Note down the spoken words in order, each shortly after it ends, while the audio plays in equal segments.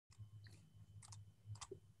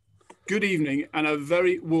Good evening and a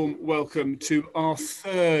very warm welcome to our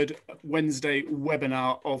third Wednesday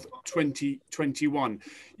webinar of 2021.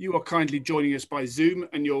 You are kindly joining us by Zoom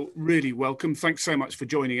and you're really welcome. Thanks so much for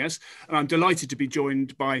joining us. And I'm delighted to be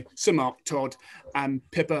joined by Sir Mark, Todd and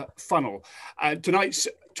Pippa Funnell. Tonight's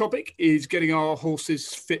topic is getting our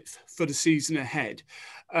horses fit for the season ahead.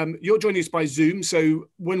 You're joining us by Zoom, so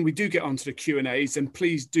when we do get onto the Q&As, then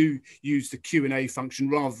please do use the Q&A function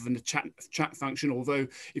rather than the chat function, although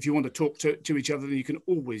if you want to talk to each other, then you can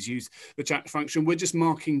always use the chat function. We're just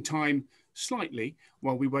marking time slightly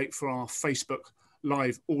while we wait for our Facebook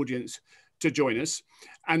Live audience to join us.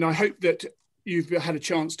 And I hope that you've had a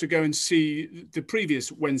chance to go and see the previous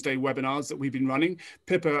Wednesday webinars that we've been running.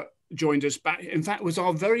 Pippa joined us back, in fact, was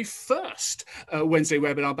our very first Wednesday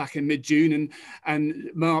webinar back in mid-June, and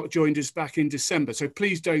Mark joined us back in December. So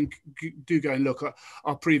please do go and look at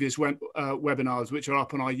our previous webinars, which are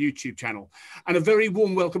up on our YouTube channel. And a very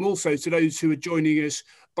warm welcome also to those who are joining us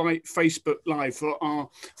by Facebook Live for our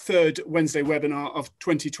third Wednesday webinar of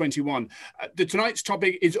 2021. Tonight's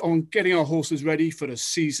topic is on getting our horses ready for the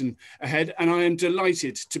season ahead, and I am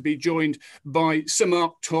delighted to be joined by Sir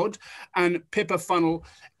Mark Todd and Pippa Funnell,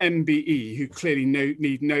 MBE, who clearly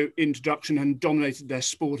need no introduction and dominated their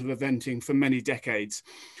sport of eventing for many decades.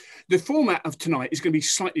 The format of tonight is going to be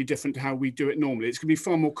slightly different to how we do it normally. It's going to be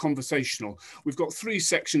far more conversational. We've got three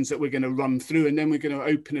sections that we're going to run through, and then we're going to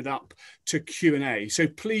open it up to Q&A. So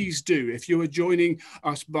please do, if you are joining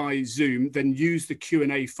us by Zoom, then use the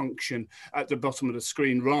Q&A function at the bottom of the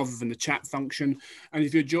screen rather than the chat function. And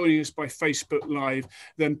if you're joining us by Facebook Live,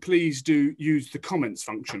 then please do use the comments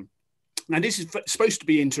function. Now, this is supposed to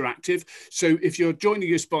be interactive, so if you're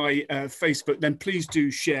joining us by Facebook, then please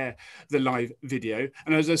do share the live video.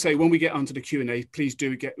 And as I say, when we get onto the Q&A, please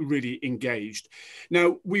do get really engaged.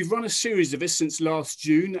 Now, we've run a series of this since last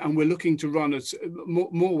June, and we're looking to run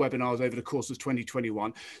more webinars over the course of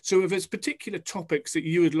 2021. So if there's particular topics that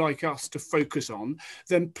you would like us to focus on,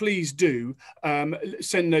 then please do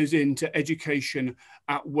send those in to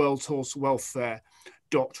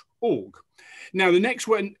education@worldhorsewelfare.org. Now, the next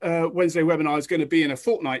Wednesday webinar is going to be in a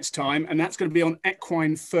fortnight's time, and that's going to be on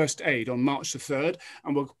equine first aid on March the 3rd.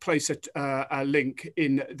 And we'll place a link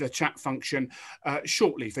in the chat function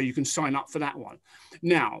shortly, so you can sign up for that one.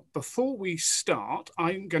 Now, before we start,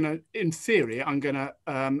 I'm going to, in theory, I'm going to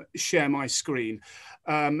share my screen.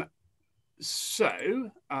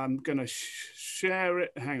 So I'm going to share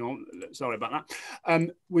it. Hang on. Sorry about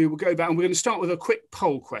that. We will go back, and we're going to start with a quick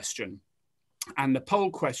poll question. And the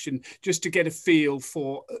poll question, just to get a feel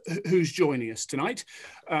for who's joining us tonight.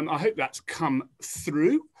 I hope that's come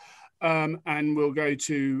through. And we'll go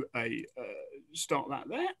to start that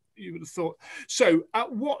there. You would have thought. So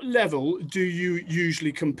at what level do you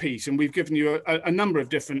usually compete? And we've given you a number of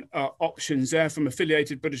different options there, from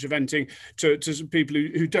affiliated British eventing to some people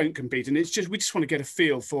who don't compete. And it's just, we just want to get a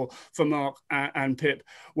feel for Mark and Pip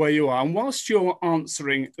where you are. And whilst you're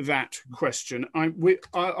answering that question,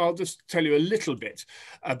 I'll just tell you a little bit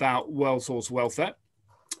about World Horse Welfare.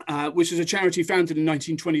 Which is a charity founded in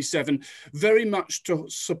 1927, very much to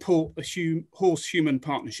support the horse-human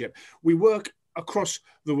partnership. We work across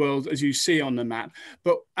the world, as you see on the map,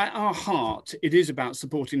 but at our heart, it is about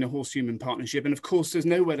supporting the horse-human partnership. And of course, there's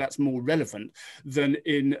nowhere that's more relevant than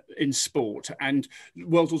in sport. And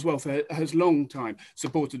World Horse Welfare has long time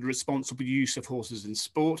supported the responsible use of horses in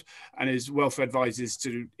sport, and is welfare advisors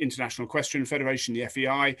to International Equestrian Federation, the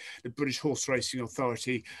FEI, the British Horse Racing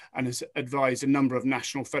Authority, and has advised a number of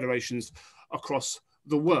national federations across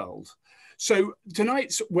the world. So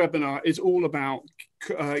tonight's webinar is all about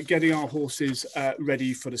getting our horses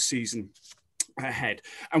ready for the season ahead.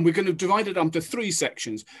 And we're going to divide it up into three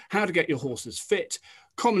sections: how to get your horses fit,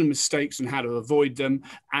 common mistakes and how to avoid them,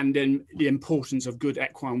 and then the importance of good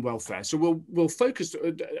equine welfare. So we'll focus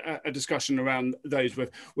a discussion around those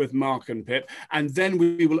with Mark and Pip, and then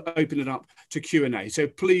we will open it up to Q&A. So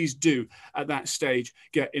please do, at that stage,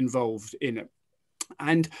 get involved in it.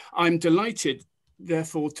 And I'm delighted,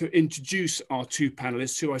 therefore, to introduce our two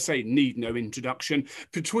panelists, who I say need no introduction.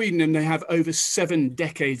 Between them, they have over 7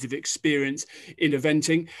 decades of experience in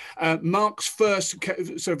eventing. Mark's first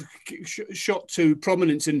sort of shot to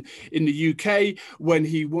prominence in the UK when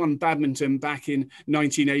he won badminton back in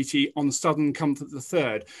 1980 on Southern Comfort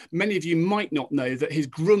III. Many of you might not know that his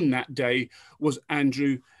groom that day was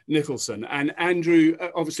Andrew Nicholson. And Andrew,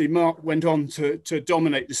 obviously, Mark went on to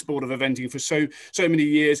dominate the sport of eventing for so many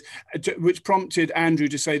years, which prompted Andrew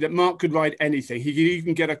to say that Mark could ride anything. He could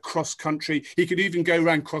even get a cross country. He could even go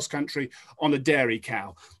around cross country on a dairy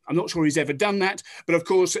cow. I'm not sure he's ever done that, but of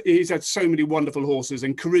course he's had so many wonderful horses,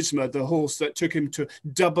 and Charisma, the horse that took him to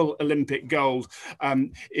double Olympic gold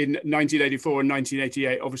in 1984 and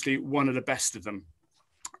 1988, obviously one of the best of them.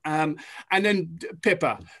 And then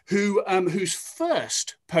Pippa, whose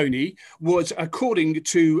first pony was, according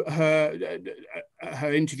to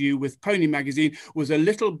her interview with Pony Magazine, was a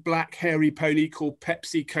little black hairy pony called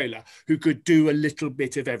Pepsi Cola, who could do a little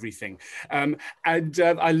bit of everything.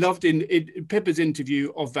 I loved in Pippa's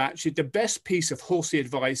interview of that, the best piece of horsey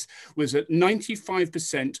advice was that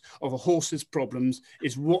 95% of a horse's problems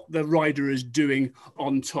is what the rider is doing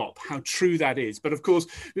on top. How true that is. But of course,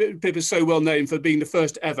 Pippa's so well known for being the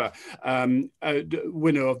first ever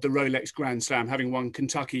winner of the Rolex Grand Slam, having won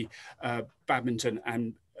Kentucky, badminton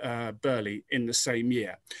and Burghley in the same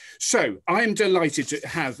year. So I am delighted to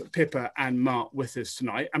have Pippa and Mark with us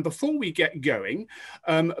tonight. And before we get going,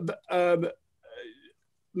 Basil,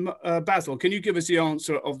 can you give us the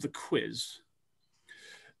answer of the quiz?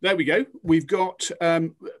 There we go. We've got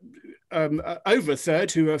over a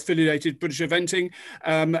third who are affiliated British eventing,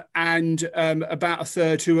 and about a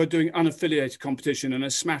third who are doing unaffiliated competition, and a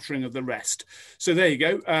smattering of the rest. So there you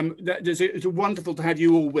go. It's wonderful to have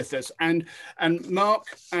you all with us. And Mark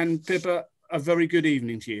and Pippa, a very good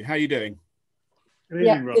evening to you. How are you doing? Good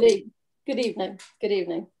evening, Rob. Good evening. Good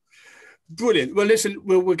evening. Brilliant. Well, listen,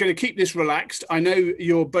 we're going to keep this relaxed. I know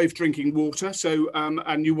you're both drinking water, so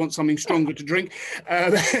and you want something stronger to drink.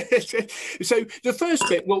 So the first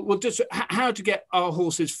bit, we'll just how to get our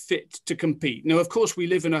horses fit to compete. Now, of course, we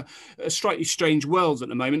live in a slightly strange world at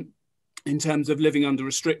the moment in terms of living under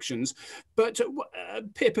restrictions. But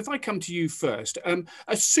Pip, if I come to you first,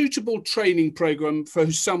 a suitable training program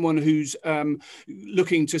for someone who's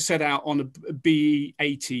looking to set out on a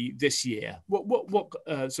BE80 this year, what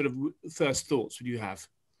sort of first thoughts would you have?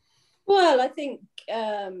 Well, I think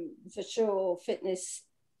for sure fitness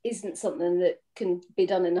isn't something that can be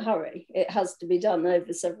done in a hurry. It has to be done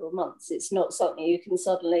over several months. It's not something you can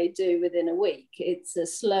suddenly do within a week. It's a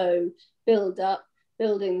slow build up,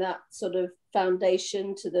 building that sort of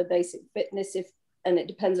foundation to the basic fitness, and it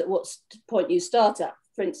depends at what point you start at.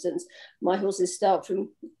 For instance, my horses start from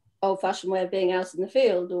old-fashioned way of being out in the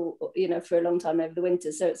field, or for a long time over the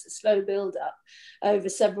winter. So it's a slow build up over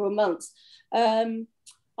several months.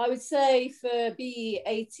 I would say for BE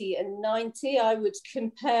 80 and 90, I would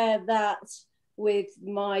compare that with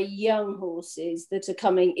my young horses that are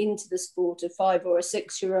coming into the sport, a 5 or a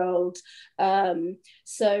 6-year-old.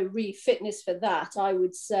 So fitness for that, I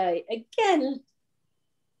would say, again,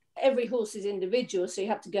 every horse is individual, so you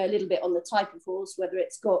have to go a little bit on the type of horse, whether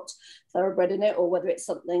it's got thoroughbred in it or whether it's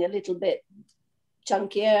something a little bit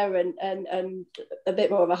chunkier and a bit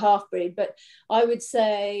more of a half breed. But I would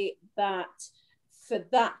say that for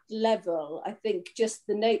that level, I think just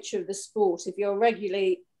the nature of the sport, if you're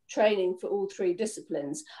regularly training for all three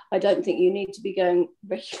disciplines, I don't think you need to be going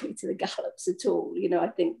regularly to the gallops at all. I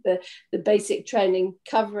think the basic training,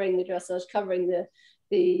 covering the dressage, covering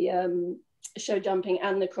the show jumping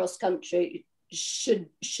and the cross country should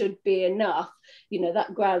be enough.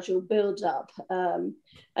 That gradual build up,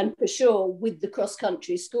 and for sure with the cross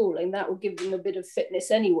country schooling, that will give them a bit of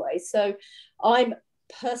fitness anyway. So I'm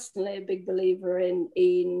personally a big believer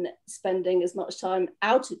in spending as much time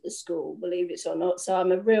out at the school, believe it or not. So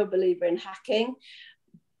I'm a real believer in hacking,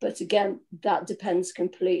 but again, that depends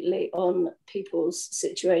completely on people's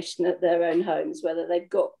situation at their own homes, whether they've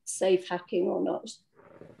got safe hacking or not.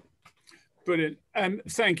 Brilliant.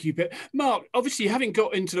 Thank you, Pip. Mark, obviously having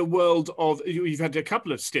got into the world of, you've had a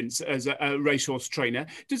couple of stints as a racehorse trainer,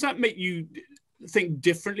 does that make you think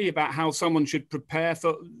differently about how someone should prepare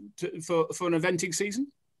for an eventing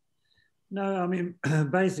season? No, I mean,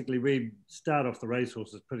 basically we start off the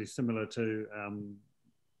racehorses pretty similar to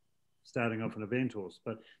starting off an event horse,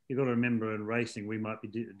 but you've got to remember in racing we might be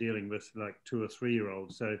dealing with like 2 or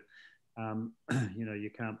 3-year-olds, so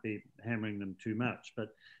you can't be hammering them too much. But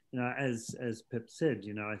as Pip said,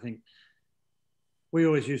 I think we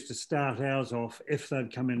always used to start ours off, if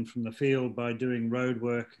they'd come in from the field, by doing road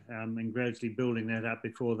work and gradually building that up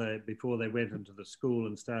before they went into the school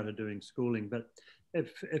and started doing schooling. But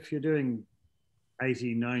if you're doing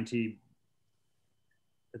 80, 90,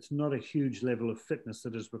 it's not a huge level of fitness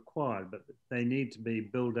that is required, but they need to be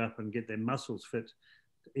built up and get their muscles fit,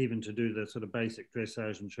 even to do the sort of basic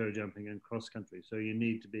dressage and show jumping and cross country. So you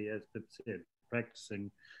need to be, as Pip said,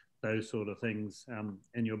 practicing those sort of things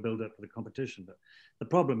in your build up for the competition. But the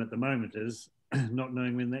problem at the moment is not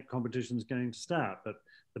knowing when that competition is going to start. But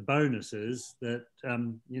the bonus is that,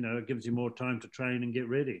 it gives you more time to train and get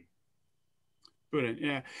ready. Brilliant,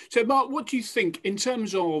 yeah. So, Mark, what do you think in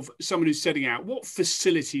terms of someone who's setting out? What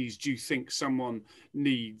facilities do you think someone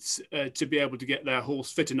needs to be able to get their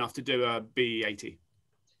horse fit enough to do a B80?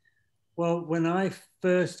 Well, when I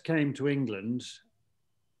first came to England,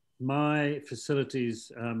 my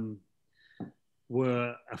facilities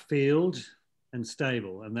were a field and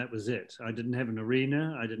stable, and that was it. I didn't have an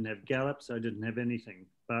arena, I didn't have gallops, I didn't have anything.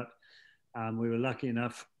 But we were lucky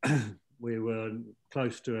enough. We were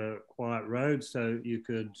close to a quiet road, so we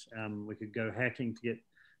could go hacking to get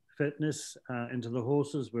fitness into the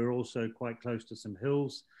horses. We're also quite close to some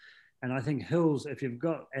hills. And I think hills, if you've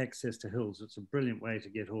got access to hills, it's a brilliant way to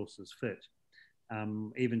get horses fit,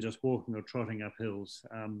 even just walking or trotting up hills.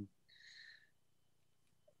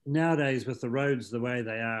 Nowadays, with the roads the way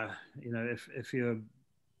they are, if you're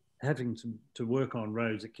having to work on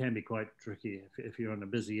roads, it can be quite tricky if you're in a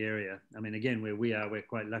busy area. I mean, again, where we are, we're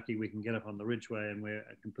quite lucky. We can get up on the Ridgeway and we're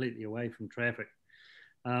completely away from traffic.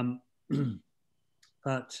 But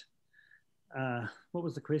what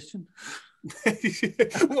was the question?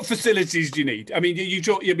 What facilities do you need? I mean,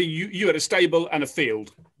 you had a stable and a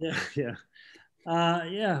field. Yeah.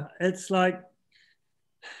 It's like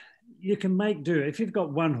you can make do. If you've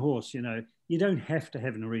got one horse, you don't have to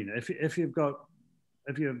have an arena. If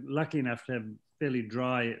you're lucky enough to have fairly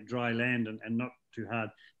dry land and not too hard,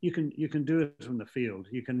 you can do it from the field.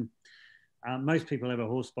 You can. Most people have a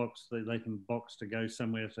horse box that they can box to go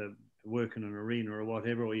somewhere to work in an arena or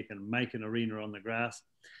whatever, or you can make an arena on the grass.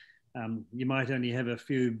 You might only have a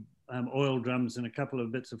few oil drums and a couple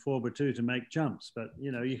of bits of 4x2 to make jumps, but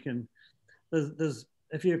you can. There's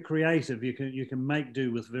if you're creative, you can make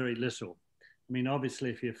do with very little. I mean, obviously,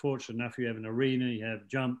 if you're fortunate enough, you have an arena, you have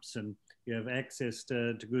jumps, and you have access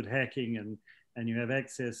to good hacking, and you have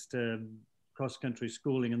access to cross-country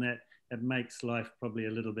schooling, and that makes life probably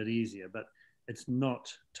a little bit easier, but it's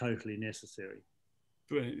not totally necessary.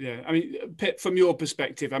 Brilliant, yeah. I mean, Pip, from your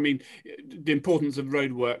perspective, I mean, the importance of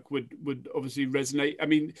road work would obviously resonate. I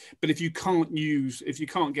mean, but if you can't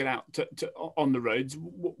get out on the roads,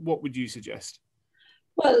 what would you suggest?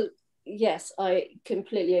 Well, yes, I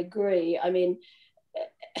completely agree. I mean,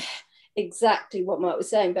 exactly what Mark was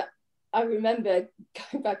saying, but I remember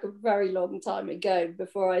going back a very long time ago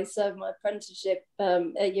before I served my apprenticeship,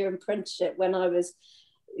 a year apprenticeship, when I was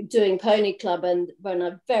doing Pony Club, and when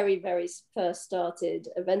I very, very first started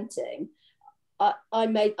eventing,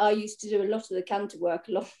 I used to do a lot of the canter work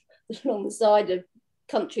along the side of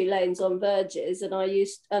country lanes on verges, and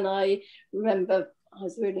I remember I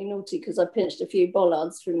was really naughty because I pinched a few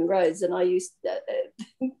bollards from the roads, and I used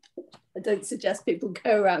I don't suggest people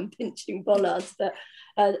go around pinching bollards, but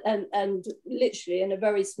and literally in a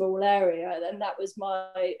very small area, and that was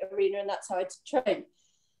my arena, and that's how I train.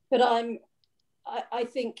 But I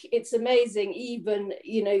think it's amazing, even,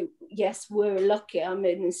 yes, we're lucky. I'm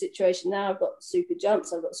in a situation now, I've got super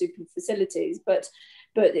jumps, I've got super facilities, but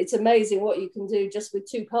it's amazing what you can do just with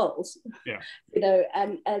 2 poles. Yeah.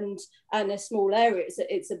 And a small area.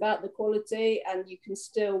 It's about the quality, and you can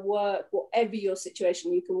still work whatever your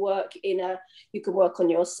situation. You can work on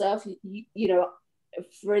yourself.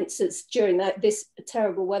 For instance, during this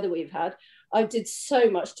terrible weather we've had, I did so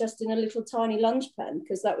much just in a little tiny lunge pen,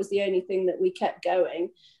 because that was the only thing that we kept going.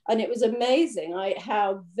 And it was amazing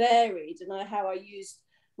how varied and how I used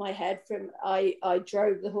my head. I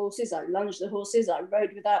drove the horses, I lunged the horses, I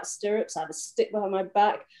rode without stirrups, I had a stick behind my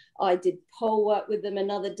back, I did pole work with them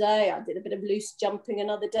another day, I did a bit of loose jumping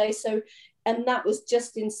another day. And that was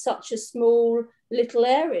just in such a small little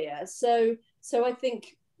area. So I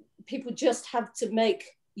think people just have to make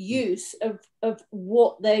use of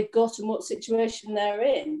what they've got and what situation they're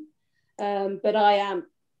in. But I'm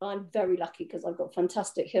very lucky because I've got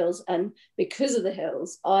fantastic hills, and because of the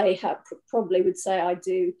hills, I probably would say I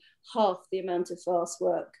do half the amount of fast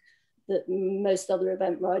work that most other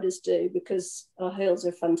event riders do, because our hills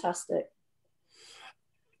are fantastic.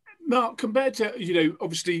 Mark, compared to,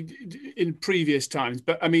 obviously in previous times,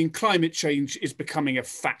 but I mean, climate change is becoming a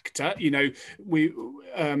factor. We,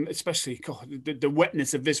 especially the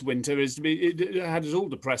wetness of this winter it had us all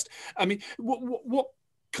depressed. I mean, what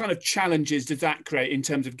kind of challenges does that create in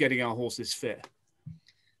terms of getting our horses fit?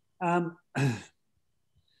 Well,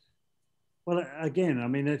 again, I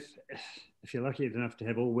mean, if you're lucky enough to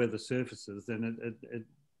have all-weather surfaces, then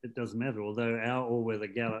it doesn't matter. Although our all-weather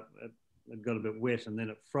gallop, it got a bit wet and then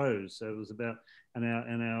it froze, so it was about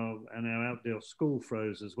our outdoor school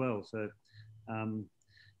froze as well. So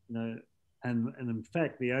and in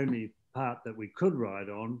fact, the only part that we could ride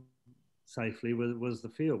on safely was the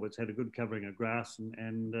field, which had a good covering of grass,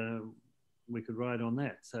 and we could ride on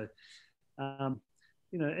that. So,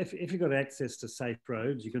 you know, if you've got access to safe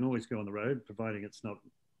roads, you can always go on the road, providing it's not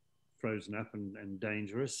frozen up and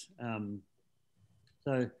dangerous.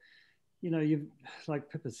 So, you know, you've, like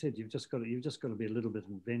Pippa said, you've just got to be a little bit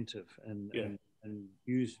inventive and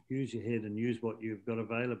use your head and use what you've got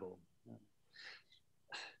available.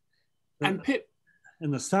 And Pip,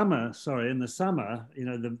 in the summer, you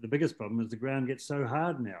know, the biggest problem is the ground gets so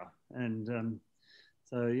hard now, and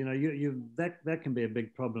so you know, that can be a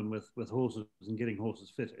big problem with horses and getting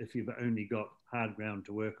horses fit if you've only got hard ground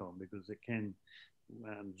to work on, because it can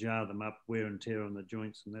jar them up, wear and tear on the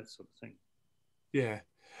joints and that sort of thing. Yeah.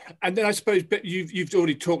 And then I suppose, but you've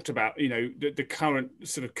already talked about, you know, the current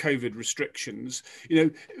sort of COVID restrictions. You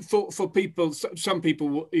know, for people, some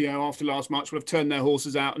people, you know, after last March will have turned their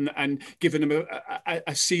horses out and given them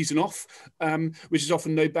a season off, which is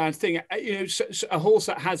often no bad thing. You know, so a horse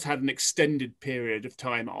that has had an extended period of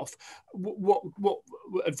time off, what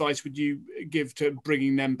advice would you give to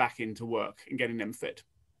bringing them back into work and getting them fit?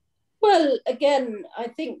 Well, again, I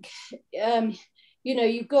think you know,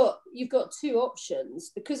 you've got two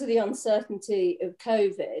options because of the uncertainty of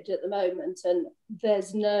COVID at the moment, and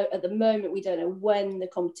at the moment we don't know when the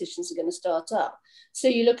competitions are going to start up. So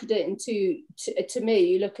you look at it in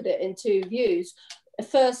you look at it in two views.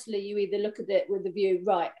 Firstly, you either look at it with the view,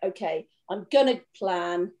 right, okay, I'm going to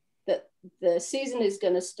plan that the season is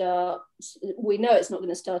going to start. We know it's not going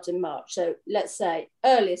to start in March, so let's say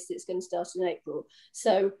earliest it's going to start in April.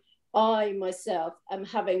 So I myself am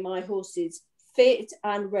having my horses fit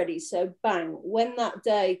and ready. So bang, when that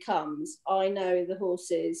day comes, I know the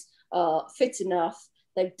horses are fit enough.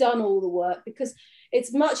 They've done all the work, because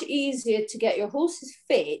it's much easier to get your horses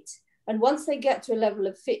fit. And once they get to a level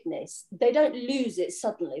of fitness, they don't lose it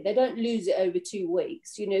suddenly. They don't lose it over 2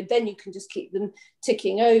 weeks. You know, then you can just keep them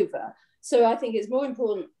ticking over. So I think it's more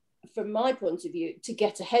important, from my point of view, to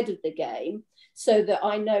get ahead of the game, so that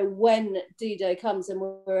I know when D-Day comes and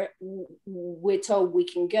we're told we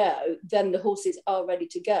can go, then the horses are ready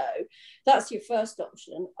to go. That's your first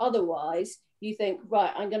option. Otherwise, you think,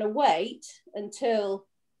 right, I'm going to wait until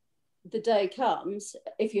the day comes.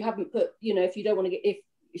 If you haven't put, you know, if you don't want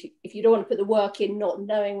to put the work in, not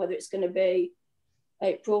knowing whether it's going to be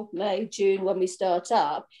April, May, June when we start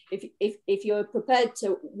up, if you're prepared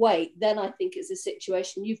to wait, then I think it's a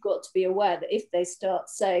situation you've got to be aware that if they start,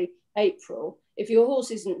 say, April, if your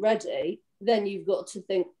horse isn't ready, then you've got to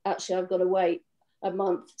think, actually, I've got to wait a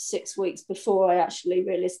month, 6 weeks before I actually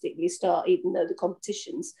realistically start, even though the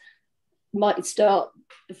competitions might start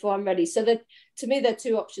before I'm ready. So that, to me, there are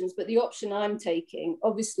two options, but the option I'm taking,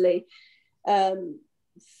 obviously,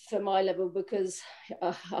 for my level, because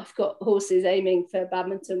I've got horses aiming for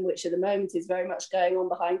badminton, which at the moment is very much going on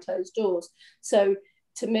behind closed doors. So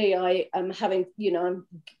to me, I am having, you know, I'm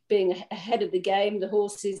being ahead of the game. The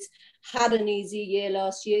horses had an easy year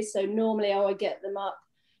last year, so normally I would get them up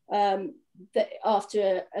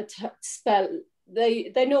after a spell.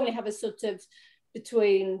 They normally have a sort of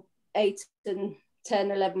between 8 and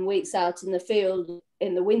 10, 11 weeks out in the field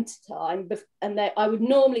in the winter time, and I would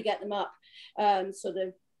normally get them up sort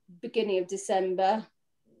of beginning of December,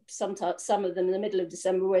 sometimes some of them in the middle of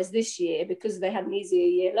December, whereas this year, because they had an easier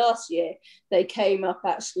year last year, they came up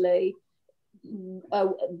actually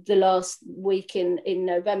the last week in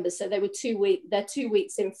November. So they're 2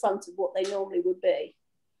 weeks in front of what they normally would be.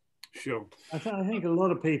 Sure. I think a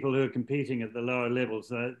lot of people who are competing at the lower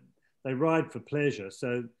levels, they ride for pleasure.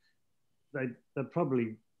 So they're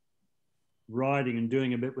probably riding and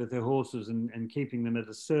doing a bit with their horses and keeping them at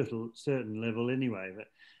a certain level anyway. But,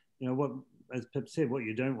 you know, what, as Pip said, what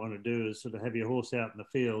you don't want to do is sort of have your horse out in the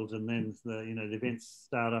field and then the events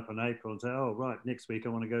start up in April and say, oh, right, next week I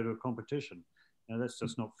want to go to a competition. You know, that's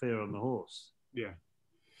just not fair on the horse. Yeah.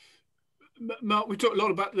 Mark, we talked a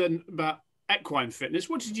lot about equine fitness.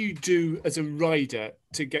 What did you do as a rider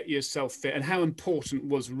to get yourself fit, and how important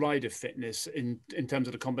was rider fitness in terms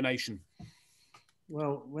of the combination?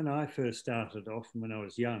 Well, when I first started off, and when I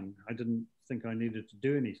was young, I didn't think I needed to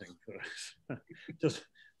do anything first.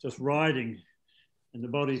 just riding, and the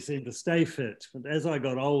body seemed to stay fit. But as I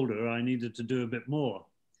got older, I needed to do a bit more.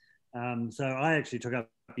 So I actually took up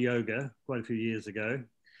yoga quite a few years ago,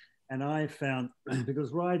 and I found,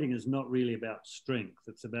 because riding is not really about strength,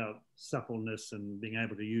 it's about suppleness and being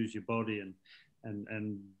able to use your body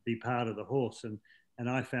and be part of the horse. And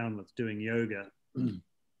I found with doing yoga,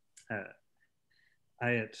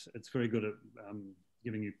 it's very good at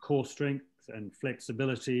giving you core strength and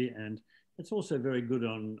flexibility, and it's also very good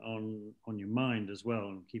on your mind as well,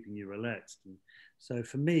 and keeping you relaxed. And so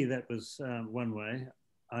for me, that was one way.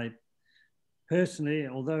 I personally,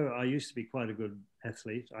 although I used to be quite a good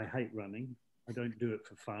athlete, I hate running. I don't do it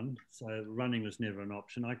for fun. So running was never an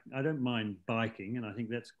option. I don't mind biking, and I think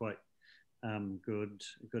that's quite good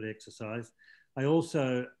exercise. I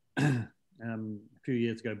also, a few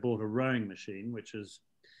years ago, bought a rowing machine, which has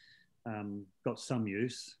got some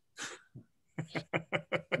use.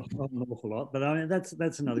 Not an awful lot, but I mean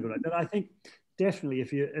that's another good idea. But I think definitely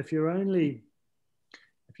if you're only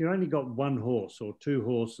got one horse or two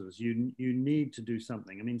horses, you need to do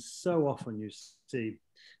something. I mean, so often you see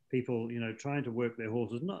people, trying to work their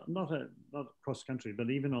horses, not cross country,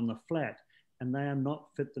 but even on the flat, and they are not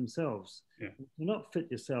fit themselves. Yeah. If you're not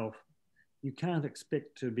fit yourself, you can't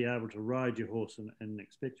expect to be able to ride your horse and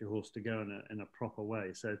expect your horse to go in a proper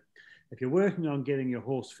way. So if you're working on getting your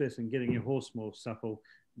horse fit and getting your horse more supple,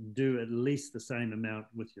 do at least the same amount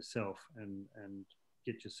with yourself and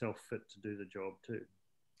get yourself fit to do the job too.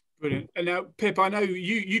 Brilliant. And now, Pip, I know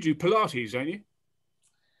you do Pilates, don't you?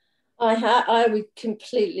 I would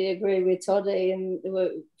completely agree with Toddy. And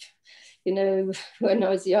when I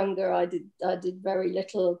was younger, I did very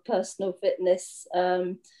little personal fitness.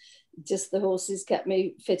 Just the horses kept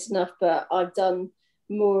me fit enough, but I've done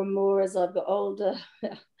more and more as I've got older.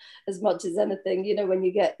 As much as anything, when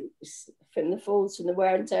you get from the falls, from the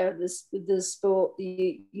wear and tear of the sport,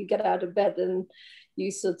 you get out of bed and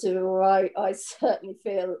you sort of, or I certainly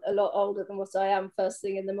feel a lot older than what I am first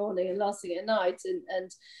thing in the morning and last thing at night.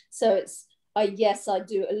 And so yes, I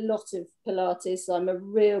do a lot of Pilates. I'm a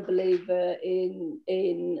real believer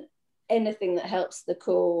in anything that helps the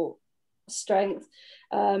core strength.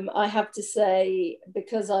 I have to say,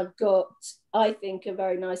 because I've got, I think, a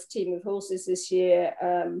very nice team of horses this year,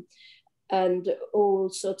 and all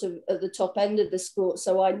sort of at the top end of the sport,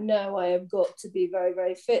 so I know I have got to be very,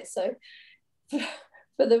 very fit. So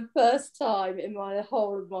for the first time in my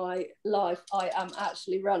whole of my life, I am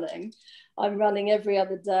actually running. I'm running every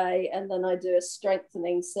other day, and then I do a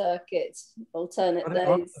strengthening circuit alternate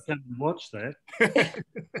days. I can watch that.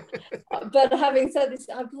 But having said this,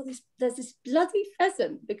 there's this bloody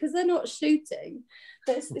pheasant, because they're not shooting.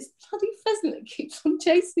 There's this bloody pheasant that keeps on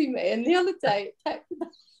chasing me. And the other day, it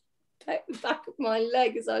pecked the back of my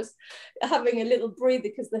leg as I was having a little breather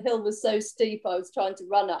because the hill was so steep I was trying to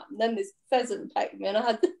run up. And then this pheasant pecked me, and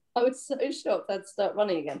I was so shocked I had to start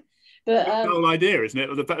running again. But that's the whole idea, isn't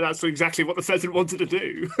it? That's exactly what the pheasant wanted to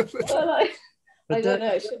do. Well, I don't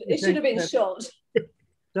know. It should have been shot.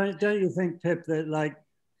 Don't you think, Pip, that like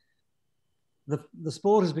the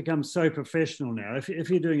sport has become so professional now? If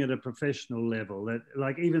you're doing it at a professional level, that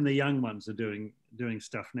like even the young ones are doing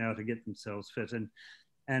stuff now to get themselves fit,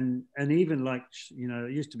 and even like,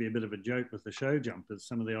 it used to be a bit of a joke with the show jumpers.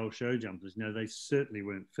 Some of the old show jumpers, they certainly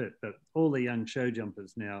weren't fit, but all the young show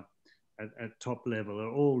jumpers now at top level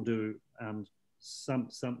are all do some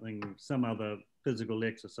other physical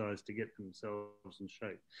exercise to get themselves in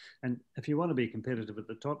shape. And if you want to be competitive at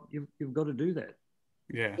the top, you've got to do that.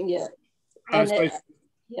 Yeah.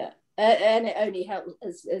 And it only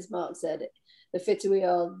helps, as Mark said, the fitter we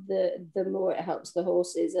are, the more it helps the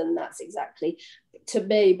horses. And that's exactly, to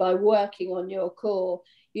me, by working on your core,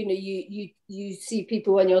 you see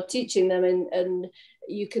people when you're teaching them, and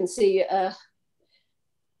you can see a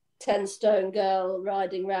 10-stone girl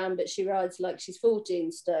riding around, but she rides like she's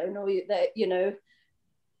 14 stone, or you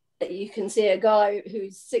can see a guy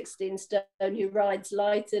who's 16 stone who rides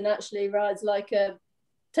light and actually rides like a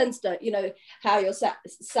 10 stone. How you're sat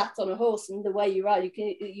on a horse and the way you ride,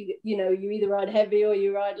 you either ride heavy or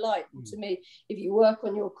you ride light. To me, if you work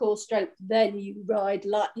on your core strength, then you ride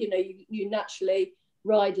light, you naturally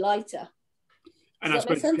ride lighter. Does that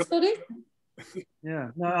make sense, buddy?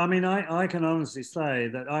 Yeah, no, I mean, I can honestly say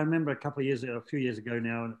that I remember a few years ago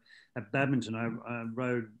now at Badminton, I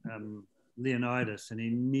rode Leonidas, and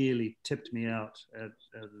he nearly tipped me out at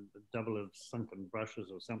a double of sunken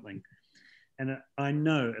brushes or something. And I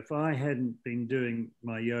know if I hadn't been doing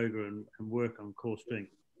my yoga and work on core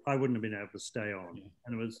strength, I wouldn't have been able to stay on. Yeah.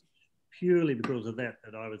 And it was purely because of that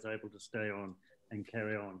I was able to stay on and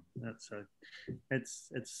carry on. It's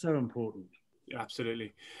so important.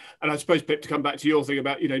 Absolutely. And I suppose, Pip, to come back to your thing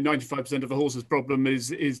about 95% of a horse's problem is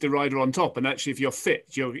the rider on top, and actually if you're fit,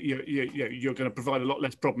 you're going to provide a lot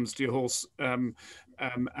less problems to your horse, and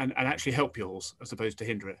actually help your horse as opposed to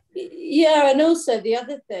hinder it. Yeah, and also the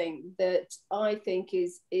other thing that I think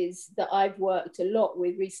is that I've worked a lot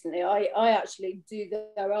with recently, I actually do,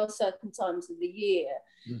 there are certain times of the year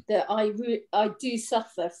that I do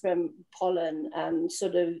suffer from pollen and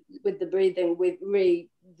sort of with the breathing, with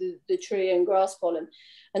the tree and grass pollen.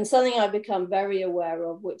 And something I've become very aware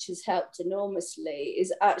of, which has helped enormously,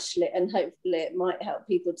 is actually, and hopefully it might help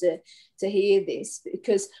people to hear this,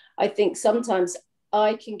 because I think sometimes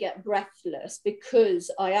I can get breathless because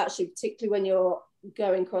I actually, particularly when you're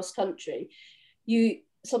going cross country, you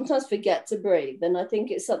sometimes forget to breathe. And I think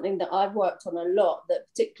it's something that I've worked on a lot, that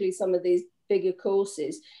particularly some of these bigger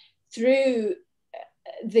courses, through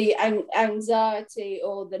the anxiety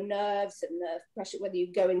or the nerves and the pressure, whether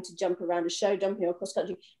you go in to jump around a show jumping or cross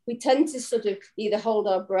country, we tend to sort of either hold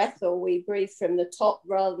our breath or we breathe from the top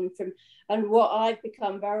rather than from, and what I've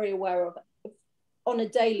become very aware of on a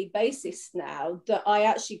daily basis now, that I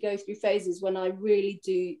actually go through phases when I really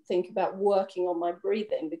do think about working on my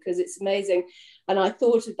breathing, because it's amazing. And I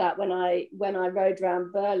thought of that when I rode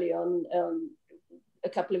around Burley on a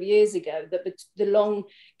couple of years ago, that the long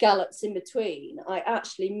gallops in between, I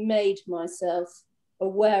actually made myself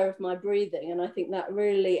aware of my breathing, and I think that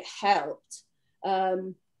really helped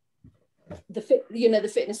the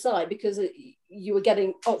fitness side, because you were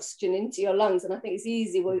getting oxygen into your lungs. And I think it's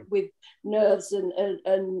easy with nerves and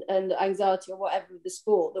anxiety or whatever with the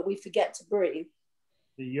sport, that we forget to breathe.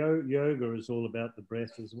 The yoga is all about the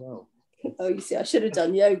breath as well. Oh, you see, I should have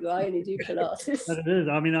done yoga. I only do Pilates. But it is.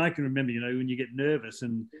 I mean, I can remember, when you get nervous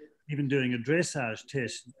and even doing a dressage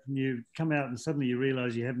test, and you come out and suddenly you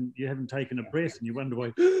realise you haven't taken a breath, and you wonder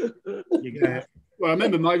why. Well, I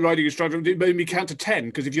remember my riding instructor made me count to 10,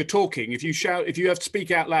 because if you're talking, if you shout, if you have to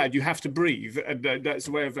speak out loud, you have to breathe, and that's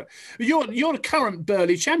the way of. You're a current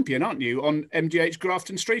Burley champion, aren't you? On MGH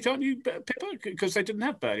Grafton Street, aren't you, Pippa? Because they didn't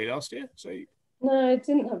have Burley last year, so. No, I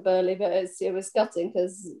didn't have Burley, but it was gutting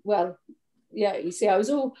because, well, yeah, you see, I was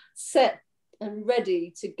all set and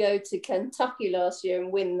ready to go to Kentucky last year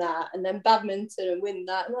and win that, and then badminton and win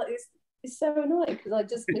that. And it's so annoying because I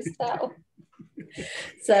just missed out.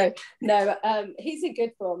 So no, he's a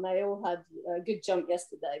good form. They all had a good jump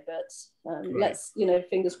yesterday, but let's,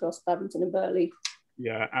 fingers crossed, badminton and Burley.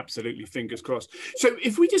 Yeah, absolutely. Fingers crossed. So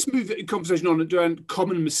if we just move the conversation on around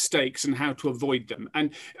common mistakes and how to avoid them.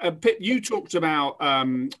 And Pip, you talked about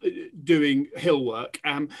doing hill work,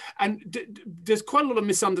 and there's quite a lot of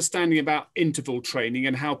misunderstanding about interval training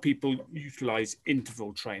and how people utilise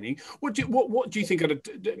interval training. What do you think are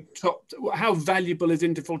the top? How valuable is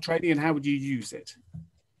interval training, and how would you use it?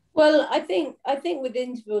 Well, I think with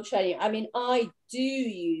interval training, I mean, I do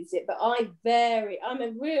use it, but I vary. I'm a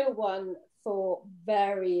real one for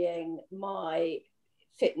varying my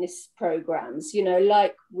fitness programs,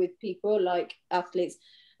 like with people, like athletes.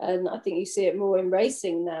 And I think you see it more in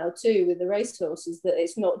racing now too, with the racehorses, that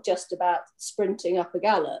it's not just about sprinting up a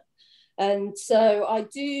gallop. And so I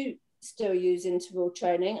do still use interval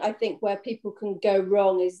training. I think where people can go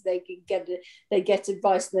wrong is they get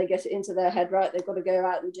advice and they get it into their head, right? They've got to go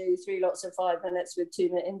out and do 3 lots of 5 minutes with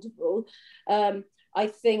 2-minute interval. I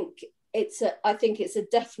think it's a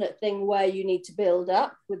definite thing where you need to build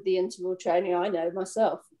up with the interval training. I know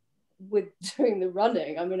myself with doing the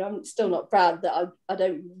running. I mean, I'm still not proud that I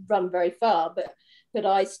don't run very far, but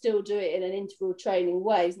I still do it in an interval training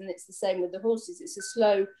ways. And it's the same with the horses. It's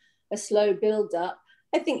a slow build up.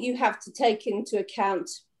 I think you have to take into account,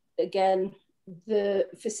 again, the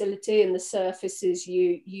facility and the surfaces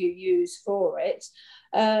you use for it.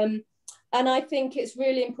 And I think it's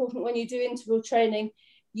really important when you do interval training,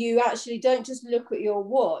 you actually don't just look at your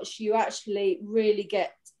watch, you actually really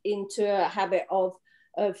get into a habit of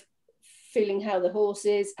feeling how the horse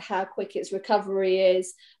is, how quick its recovery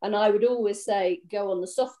is. And I would always say, go on the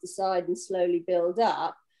softer side and slowly build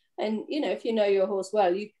up. And, if you know your horse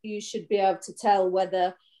well, you should be able to tell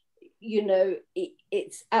whether,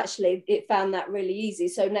 it's actually, it found that really easy.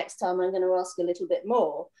 So next time I'm going to ask a little bit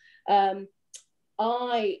more.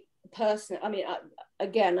 I personally,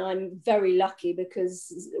 again, I'm very lucky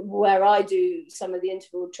because where I do some of the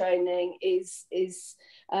interval training is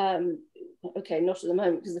okay, not at the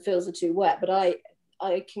moment because the fields are too wet, but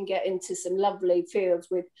I can get into some lovely fields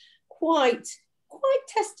with quite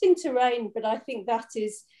testing terrain. But I think that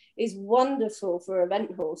is wonderful for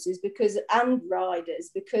event horses and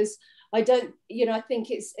riders, because I think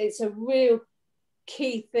it's a real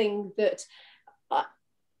key thing that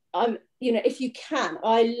if you can,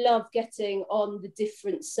 I love getting on the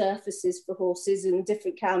different surfaces for horses and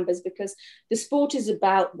different cambers, because the sport is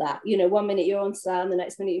about that. 1 minute you're on sand, the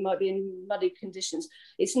next minute you might be in muddy conditions.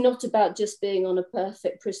 It's not about just being on a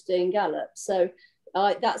perfect pristine gallop. So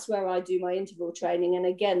that's where I do my interval training. And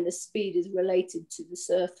again, the speed is related to the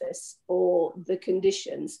surface or the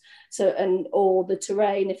conditions. Or the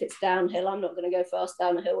terrain. If it's downhill, I'm not going to go fast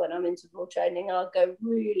down a hill when I'm interval training. I'll go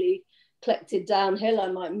really collected downhill,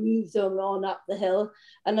 I might move them on up the hill.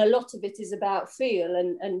 And a lot of it is about feel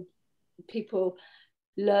and people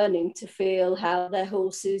learning to feel how their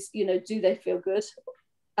horses, you know, do they feel good?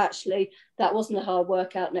 Actually, that wasn't a hard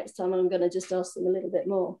workout. Next time I'm going to just ask them a little bit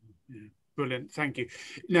more. Yeah. Brilliant, thank you.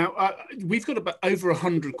 Now, we've got about over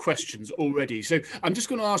 100 questions already, so I'm just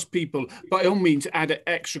going to ask people, by all means, add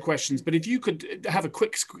extra questions, but if you could have a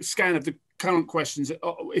quick scan of the current questions,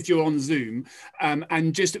 if you're on Zoom,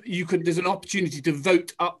 and just, there's an opportunity to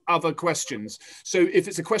vote up other questions. So if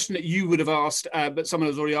it's a question that you would have asked, but someone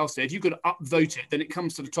has already asked it, if you could upvote it, then it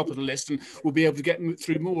comes to the top of the list and we'll be able to get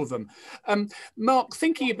through more of them. Mark,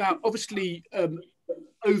 thinking about, obviously,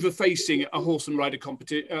 overfacing a horse and rider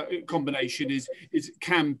combination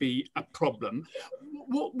can be a problem.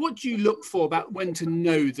 What do you look for about when to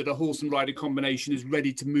know that a horse and rider combination is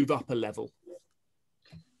ready to move up a level?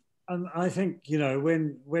 I think, you know,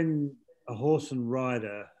 when a horse and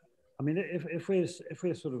rider, I mean, if we're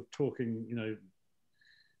sort of talking, you know,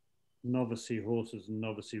 novice horses and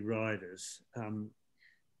novice riders,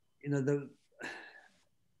 you know,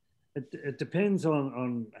 it depends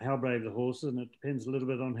on how brave the horse is, and it depends a little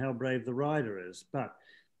bit on how brave the rider is. But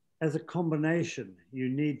as a combination, you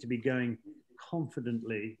need to be going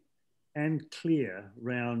confidently and clear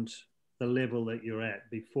around the level that you're at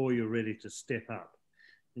before you're ready to step up.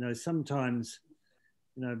 You know, sometimes,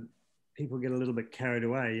 you know, people get a little bit carried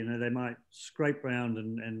away. You know, they might scrape round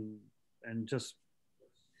and just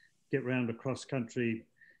get round across country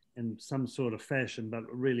in some sort of fashion, but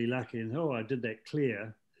really lucky, and oh, I did that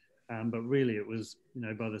clear. But really it was, you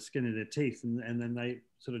know, by the skin of their teeth, and then they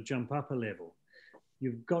sort of jump up a level.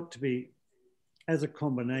 You've got to be, as a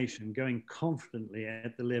combination, going confidently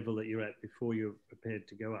at the level that you're at before you're prepared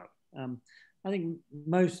to go up. I think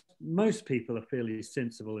most people are fairly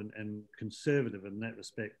sensible and conservative in that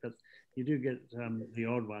respect, but you do get the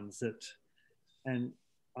odd ones that, and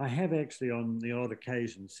I have actually on the odd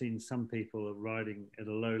occasion seen some people riding at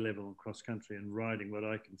a low level in cross country and riding what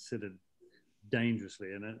I considered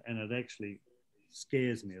dangerously, and it actually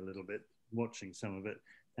scares me a little bit watching some of it,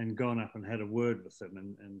 and gone up and had a word with them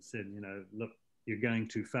and said, you know, look, you're going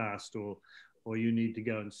too fast, or you need to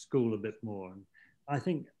go and school a bit more. And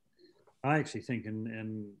I actually think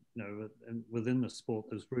in you know, within the sport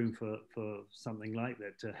there's room for something like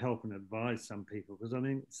that to help and advise some people, because I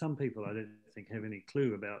mean, some people I don't think have any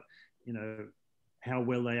clue about, you know, how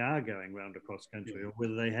well they are going round across country, or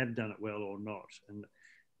whether they have done it well or not.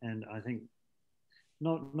 And I think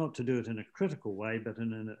not to do it in a critical way, but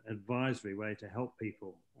in an advisory way to help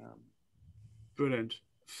people. Brilliant.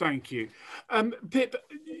 Thank you. Pip,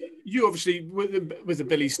 you obviously with the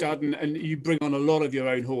Billy stud, and you bring on a lot of your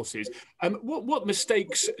own horses. What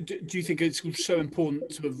mistakes do you think it's so important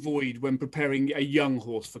to avoid when preparing a young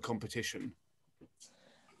horse for competition?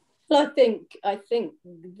 Well, I think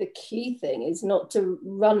the key thing is not to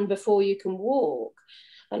run before you can walk.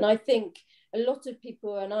 And I think a lot of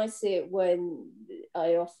people, and I see it when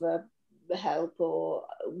I offer help or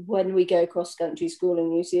when we go cross-country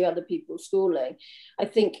schooling, you see other people schooling. I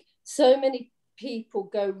think so many people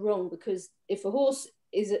go wrong because if a horse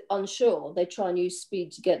is unsure, they try and use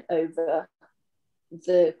speed to get over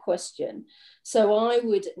the question. So I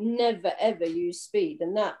would never, ever use speed.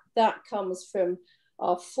 And that comes from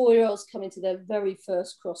our 4-year-olds coming to their very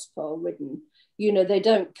first cross-pole ridden. You know, they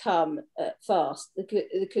don't come fast,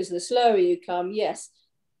 because the slower you come, yes,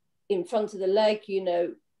 in front of the leg, you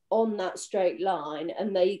know, on that straight line,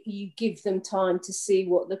 and you give them time to see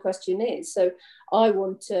what the question is. So I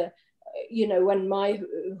want to, you know, when my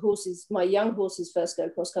young horses first go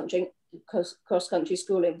cross-country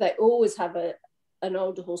schooling, they always have an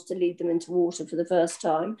older horse to lead them into water for the first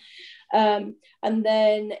time. And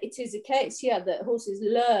then it is a case, that horses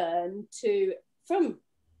learn from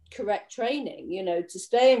correct training, you know, to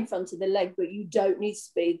stay in front of the leg, but you don't need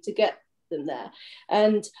speed to get them there.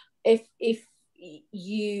 And if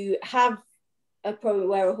you have a problem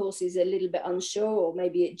where a horse is a little bit unsure, or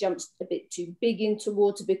maybe it jumps a bit too big into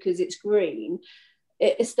water because it's green,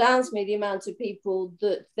 it astounds me the amount of people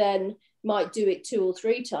that then might do it 2 or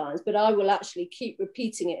 3 times, but I will actually keep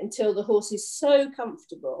repeating it until the horse is so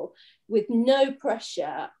comfortable with no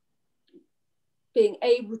pressure, being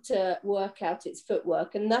able to work out its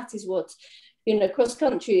footwork. And that is what, you know, cross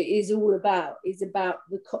country is all about,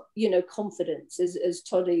 the, you know, confidence, as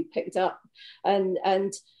Toddy picked up. And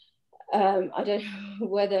I don't know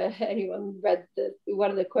whether anyone read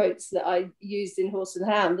one of the quotes that I used in Horse and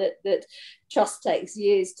Hound, that trust takes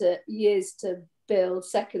years to build,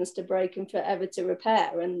 seconds to break, and forever to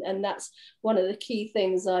repair. And that's one of the key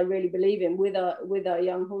things I really believe in with our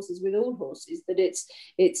young horses, with all horses, that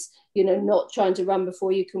it's not trying to run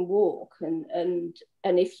before you can walk. And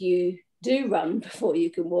if you do run before you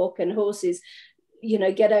can walk, and horses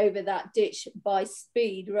get over that ditch by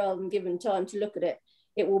speed rather than given time to look at it,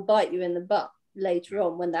 it will bite you in the butt later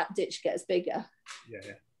on when that ditch gets bigger. Yeah.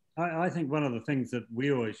 I think one of the things that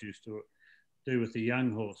we always used to do with the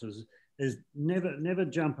young horses is never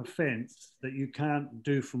jump a fence that you can't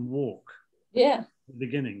do from walk. Yeah. At the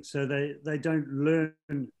beginning. So they don't learn,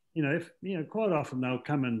 quite often they'll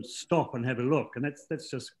come and stop and have a look, and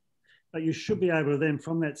that's just, but you should be able to then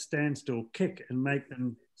from that standstill kick and make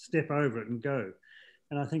them step over it and go.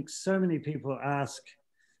 And I think so many people ask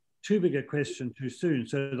too big a question too soon.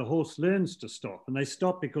 So the horse learns to stop, and they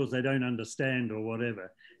stop because they don't understand or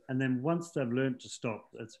whatever. And then once they've learned to stop,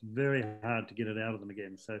 it's very hard to get it out of them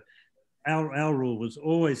again. So our rule was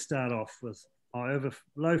always start off with over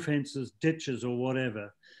low fences, ditches or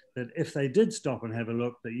whatever, that if they did stop and have a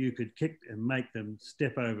look, that you could kick and make them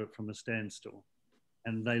step over it from a standstill.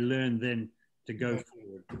 And they learn then to go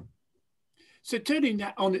forward. So turning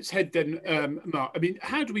that on its head then, Mark, I mean,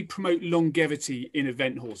 how do we promote longevity in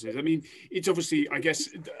event horses? I mean, it's obviously, I guess,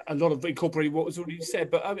 a lot of incorporating what was already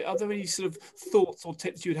said, but are there any sort of thoughts or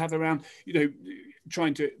tips you'd have around,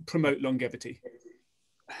 trying to promote longevity?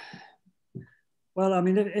 Well, I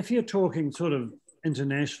mean, if you're talking sort of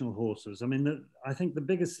international horses, I mean, I think the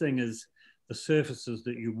biggest thing is the surfaces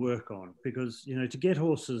that you work on, because, to get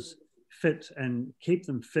horses fit and keep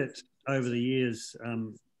them fit over the years,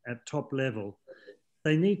 at top level,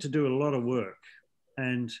 they need to do a lot of work.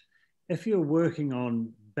 And if you're working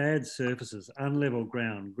on bad surfaces, unlevel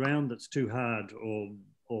ground that's too hard,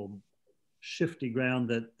 or shifty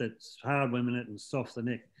ground that's hard women it and soft the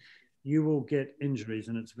neck, you will get injuries,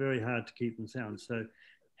 and it's very hard to keep them sound. So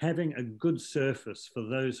having a good surface for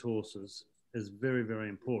those horses is very, very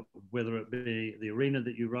important, whether it be the arena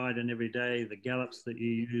that you ride in every day, the gallops that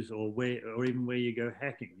you use, or even where you go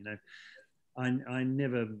hacking. I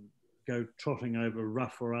never go trotting over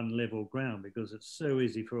rough or unlevel ground, because it's so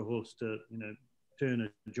easy for a horse to, turn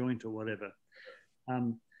a joint or whatever.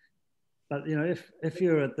 But, if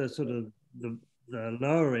you're at the sort of the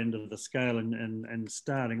lower end of the scale and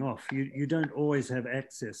starting off, you don't always have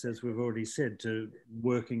access, as we've already said, to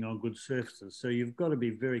working on good surfaces. So you've got to be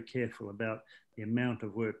very careful about the amount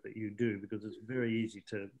of work that you do, because it's very easy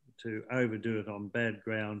to overdo it on bad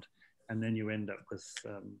ground, and then you end up with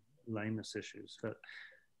lameness issues. But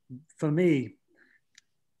for me,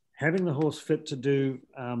 having the horse fit to do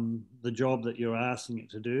the job that you're asking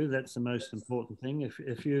it to do, that's the most important thing.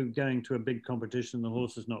 If you're going to a big competition, the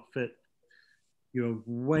horse is not fit, you're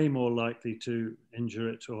way more likely to injure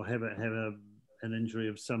it or have an injury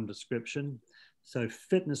of some description. So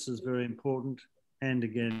fitness is very important. And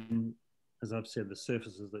again, as I've said, the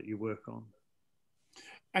surfaces that you work on.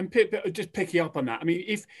 And just picking up on that, I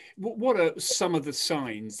mean, what are some of the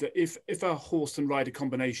signs that if a horse and rider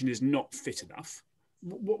combination is not fit enough,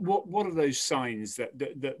 what are those signs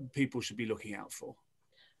that people should be looking out for?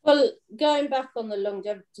 Well, going back on the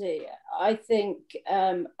longevity, I think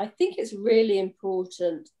it's really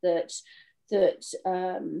important that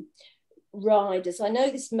riders, I know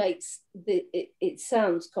this makes it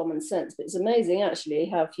sounds common sense, but it's amazing actually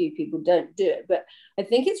how few people don't do it. But I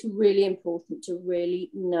think it's really important to really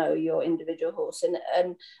know your individual horse,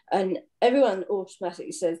 and everyone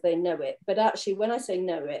automatically says they know it, but actually when I say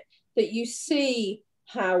know it, that you see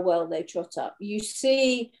how well they trot up, you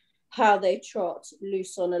see how they trot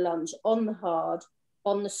loose on a lunge, on the hard,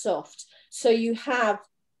 on the soft, so you have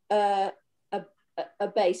a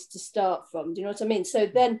base to start from. Do you know what I mean? So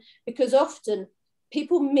then, because often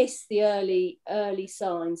people miss the early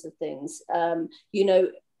signs of things,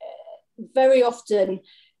 very often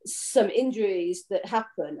some injuries that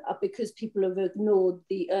happen are because people have ignored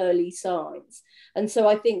the early signs. And so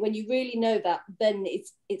I think when you really know that, then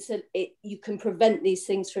you can prevent these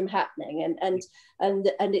things from happening. And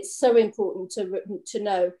it's so important to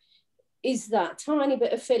know, is that tiny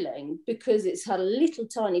bit of filling because it's had a little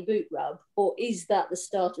tiny boot rub, or is that the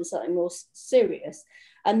start of something more serious?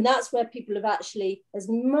 And that's where people have actually, as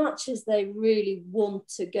much as they really want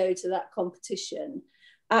to go to that competition,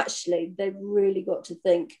 actually they've really got to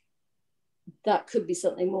think that could be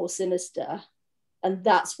something more sinister, and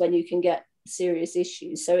that's when you can get serious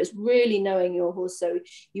issues. So it's really knowing your horse, so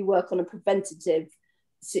you work on a preventative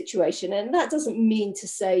situation. And that doesn't mean to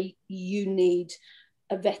say you need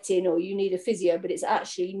a vet in or you need a physio, but it's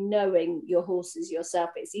actually knowing your horses yourself.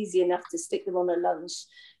 It's easy enough to stick them on a lunge,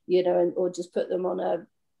 or just put them on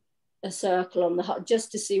a circle on the hut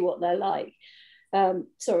just to see what they're like.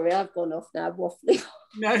 Sorry, I've gone off now, waffling.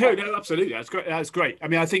 No, absolutely. That's great. That's great. I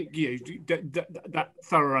mean, I think that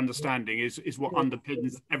thorough understanding is what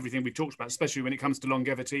underpins everything we talked about, especially when it comes to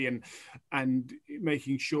longevity and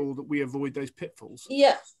making sure that we avoid those pitfalls.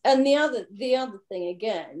 Yeah, and the other thing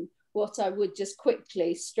again, what I would just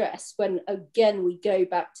quickly stress, when again we go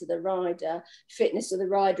back to the rider, fitness of the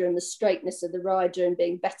rider and the straightness of the rider and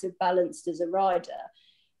being better balanced as a rider,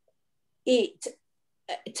 it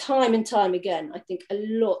time and time again, I think a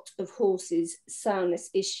lot of horses' soundness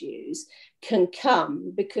issues can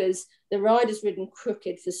come because the rider's ridden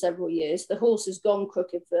crooked for several years, the horse has gone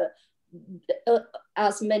crooked for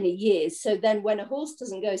as many years. So then when a horse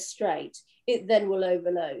doesn't go straight, it then will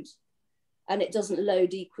overload and it doesn't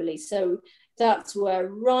load equally. So that's where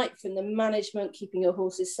right from the management, keeping your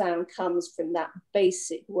horses sound, comes from that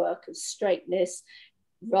basic work of straightness,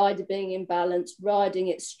 rider being in balance, riding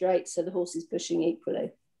it straight so the horse is pushing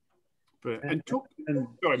equally.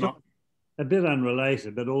 Sorry, Mark. A bit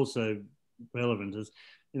unrelated, but also relevant is,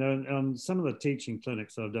 on some of the teaching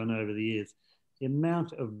clinics I've done over the years, the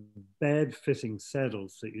amount of bad fitting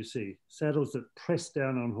saddles that you see, saddles that press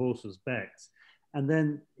down on horses' backs, and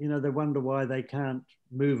then, they wonder why they can't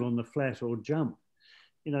move on the flat or jump.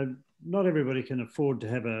 Not everybody can afford to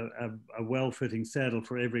have a well-fitting saddle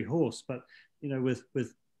for every horse, but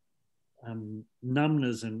with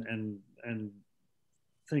numbness and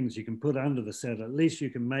things you can put under the saddle, at least you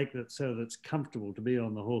can make it so that it's comfortable to be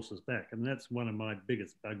on the horse's back. And that's one of my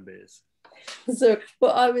biggest bugbears. So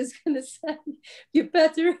what I was going to say, you're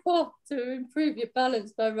better off to improve your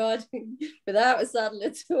balance by riding without a saddle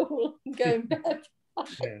at all and going back.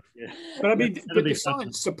 Yeah. But I mean, but the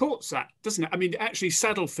science supports that, doesn't it? I mean, actually,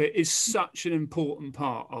 saddle fit is such an important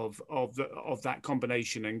part of that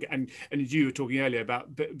combination. And as you were talking earlier about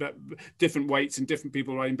different weights and different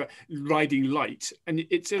people riding, but riding light, and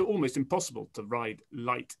it's almost impossible to ride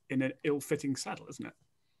light in an ill-fitting saddle, isn't it?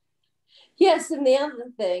 Yes, and the other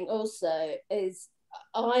thing also is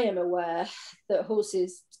I am aware that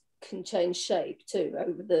horses can change shape too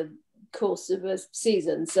over the course of a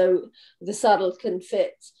season. So the saddle can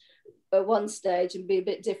fit at one stage and be a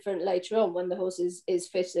bit different later on when the horse is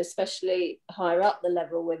fit, especially higher up the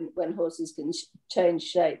level when horses can change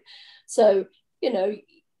shape. So,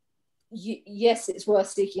 yes, it's worth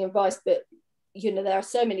seeking advice, but there are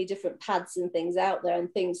so many different pads and things out there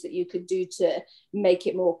and things that you could do to make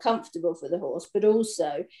it more comfortable for the horse. But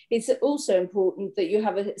also, it's also important that you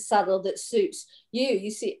have a saddle that suits you.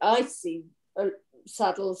 You see, I see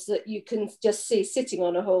saddles that you can just see sitting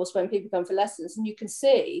on a horse when people come for lessons, and you can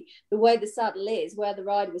see the way the saddle is, where the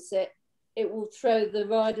rider would sit, it will throw the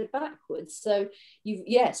rider backwards. So you've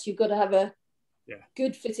got to have a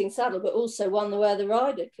good fitting saddle, but also one where the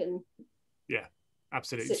rider can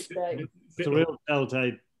absolutely sit straight. It's a real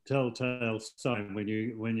telltale sign when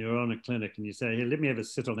you're on a clinic and you say, "Here, let me have a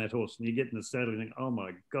sit on that horse," and you get in the saddle and think, "Oh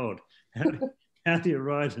my God, how do you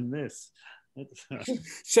ride in this?"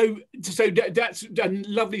 So that's a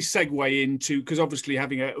lovely segue into, because obviously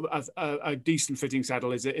having a decent fitting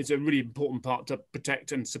saddle is a really important part to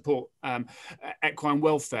protect and support equine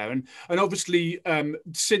welfare, and obviously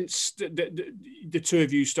since the two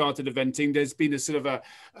of you started eventing, there's been a sort of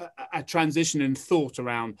a transition in thought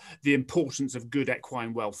around the importance of good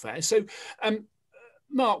equine welfare. So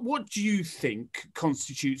Mark, what do you think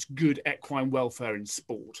constitutes good equine welfare in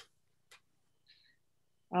sport?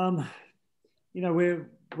 We're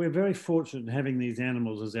very fortunate in having these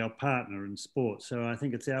animals as our partner in sport. So I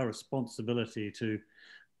think it's our responsibility to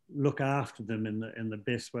look after them in the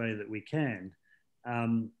best way that we can.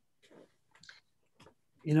 In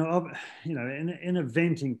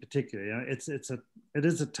eventing particularly, it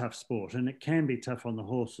is a tough sport, and it can be tough on the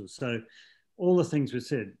horses. So all the things we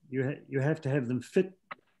said, you have to have them fit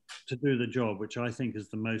to do the job, which I think is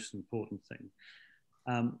the most important thing.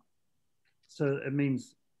 So it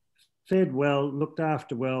means fed well, looked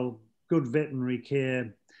after well, good veterinary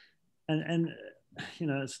care, and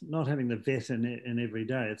it's not having the vet in every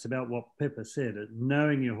day. It's about what Pippa said,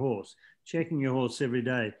 knowing your horse, checking your horse every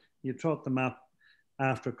day. You trot them up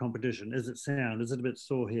after a competition. Is it sound? Is it a bit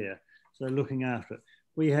sore here? So looking after it.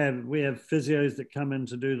 We have physios that come in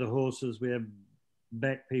to do the horses. We have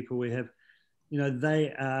back people. We have,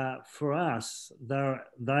 they are, for us, they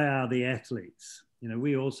are the athletes.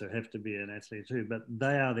 We also have to be an athlete too, but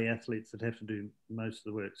they are the athletes that have to do most of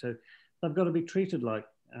the work. So they've got to be treated like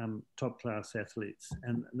top class athletes.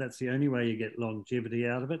 And that's the only way you get longevity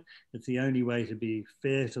out of it. It's the only way to be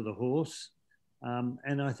fair to the horse.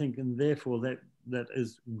 And I think, and therefore that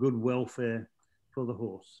is good welfare for the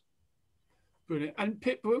horse. Brilliant. And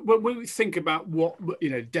Pip, when we think about what,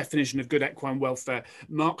 definition of good equine welfare,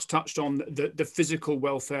 Mark's touched on the physical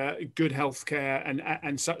welfare, good healthcare,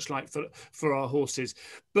 and such like for our horses.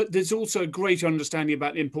 But there's also a great understanding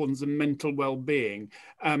about the importance of mental well-being,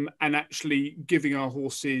 and actually giving our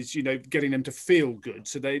horses, getting them to feel good,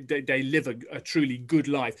 so they live a truly good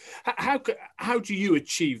life. How do you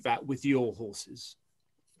achieve that with your horses?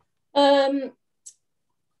 Well,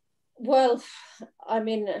 I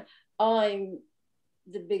mean, I'm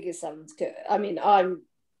the biggest advocate. I mean, I'm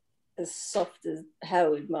as soft as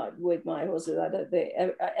hell with my horses. I don't think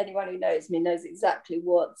anyone who knows me knows exactly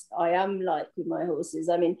what I am like with my horses.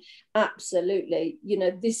 I mean, absolutely.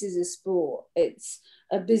 This is a sport. It's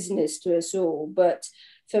a business to us all. But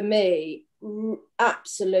for me,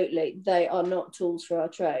 absolutely, they are not tools for our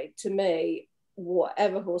trade. To me,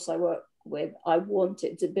 whatever horse I work with, I want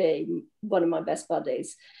it to be one of my best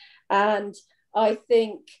buddies. And I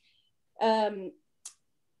think,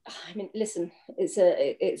 listen,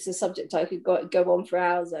 it's a subject I could go on for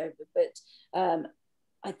hours over, but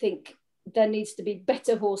I think there needs to be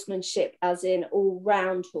better horsemanship, as in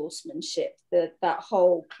all-round horsemanship, that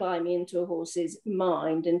whole climbing into a horse's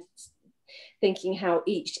mind and thinking how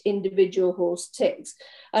each individual horse ticks.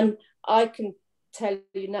 And I can tell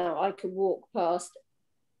you now, I could walk past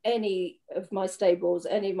any of my stables,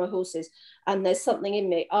 any of my horses, and there's something in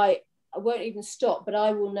me. I won't even stop, but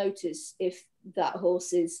I will notice if that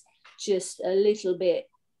horse is just a little bit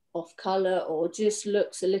off colour or just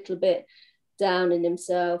looks a little bit down in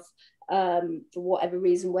himself, for whatever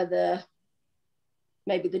reason, whether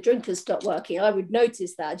maybe the drinker's stopped working. I would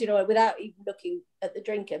notice that, without even looking at the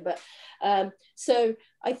drinker. But so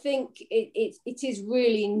I think it is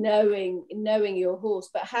really knowing your horse.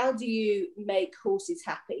 But how do you make horses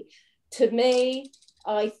happy? To me,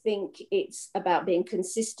 I think it's about being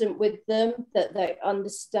consistent with them, that they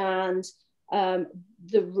understand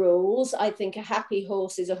the rules. I think a happy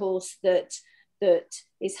horse is a horse that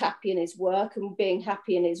is happy in his work, and being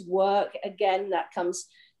happy in his work, again, that comes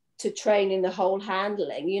to training the whole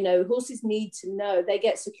handling. Horses need to know, they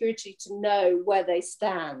get security to know where they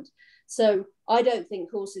stand. So I don't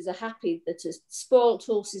think horses are happy, that are spoilt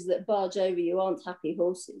horses that barge over you aren't happy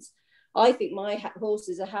horses. I think my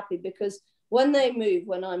horses are happy because when they move,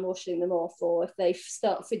 when I'm washing them off, or if they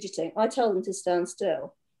start fidgeting, I tell them to stand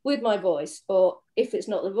still with my voice, or if it's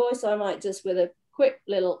not the voice, I might just with a quick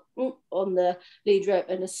little on the lead rope,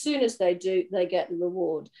 and as soon as they do, they get the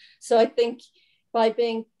reward. So I think by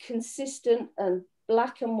being consistent and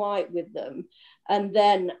black and white with them, and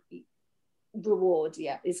then reward,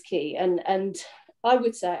 is key. And I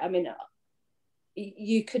would say, I mean,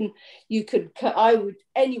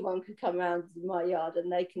 anyone could come around my yard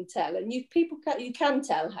and they can tell, and you can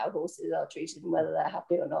tell how horses are treated and whether they're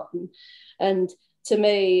happy or not. And to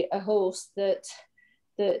me, a horse that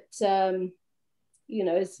has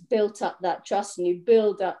built up that trust, and you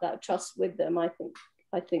build up that trust with them, I think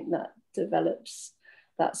that develops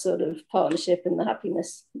that sort of partnership and the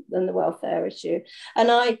happiness and the welfare issue.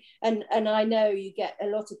 And I know you get a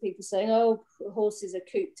lot of people saying, oh, horses are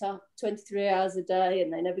cooped up 23 hours a day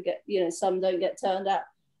and they never get, some don't get turned out.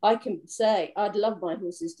 I can say I'd love my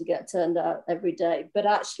horses to get turned out every day, but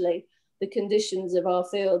actually the conditions of our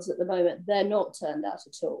fields at the moment, they're not turned out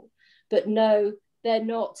at all. But no, they're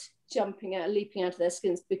not leaping out of their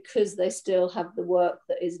skins, because they still have the work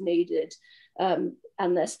that is needed, and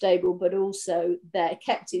they're stable, but also they're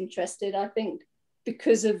kept interested, I think,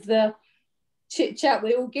 because of the chit chat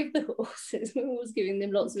we all give the horses. We're always giving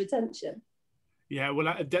them lots of attention. Yeah,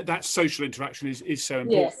 well, that social interaction is so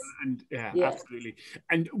important. Yes. And absolutely.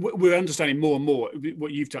 And we're understanding more and more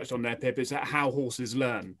what you've touched on there, Pip, is that how horses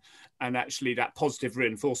learn, and actually that positive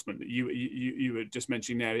reinforcement that you were just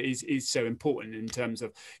mentioning there is so important in terms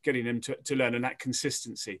of getting them to learn, and that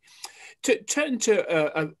consistency. To turn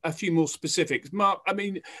to a few more specifics, Mark, I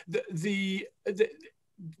mean, the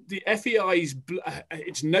FEI's,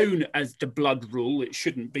 it's known as the blood rule. It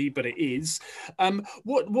shouldn't be, but it is.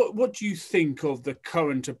 What do you think of the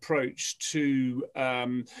current approach to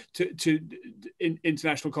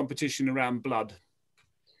international competition around blood?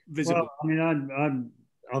 Visible. Well, I mean,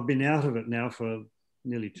 I've been out of it now for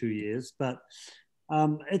nearly 2 years, but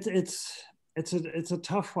it's a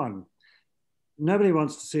tough one. Nobody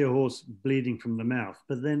wants to see a horse bleeding from the mouth,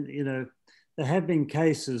 but then there have been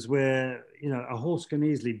cases where a horse can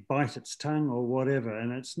easily bite its tongue or whatever,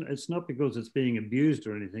 and it's not because it's being abused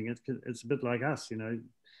or anything. It's a bit like us,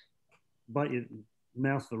 bite your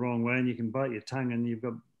mouth the wrong way and you can bite your tongue and you've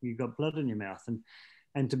got blood in your mouth,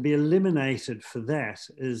 and to be eliminated for that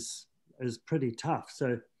is pretty tough.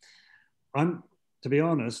 So to be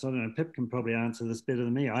honest, I don't know, Pip can probably answer this better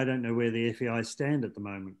than me. I don't know where the FEI stand at the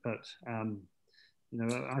moment, but you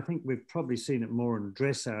know, I think we've probably seen it more in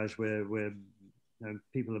dressage where you know,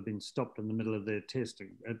 people have been stopped in the middle of their test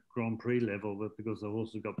at Grand Prix level because the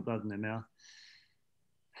horse has got blood in their mouth.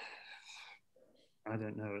 I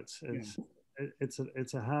don't know.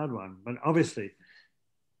 It's a hard one, but obviously,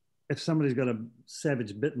 if somebody's got a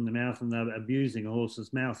savage bit in the mouth and they're abusing a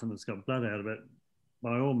horse's mouth and it's got blood out of it,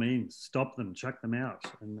 by all means, stop them, chuck them out,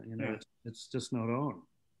 and you know, it's just not on.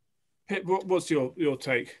 Pip, what's your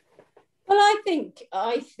take? Well, I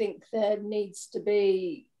think there needs to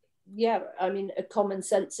be, I mean, a common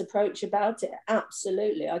sense approach about it.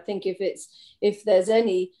 Absolutely. I think if there's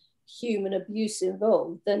any human abuse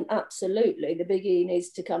involved, then absolutely the Big E needs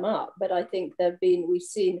to come up. But I think we've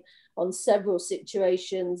seen on several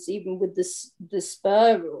situations, even with the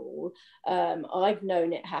spur rule, I've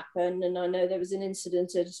known it happen, and I know there was an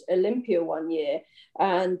incident at Olympia one year,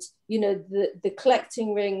 and you know, the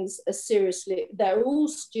collecting rings are they're all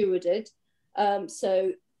stewarded,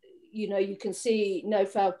 so you know, you can see no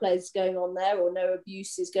foul play is going on there or no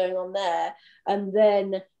abuse is going on there. And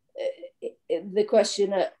then the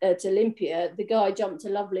question at Olympia, the guy jumped a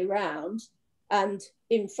lovely round and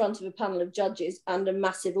in front of a panel of judges and a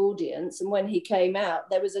massive audience. And when he came out,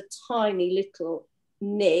 there was a tiny little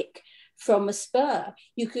nick from a spur.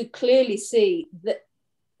 You could clearly see that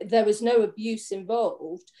there was no abuse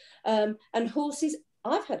involved. And horses,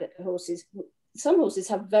 I've had horses, some horses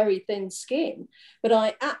have very thin skin, but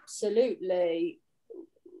I absolutely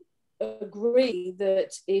agree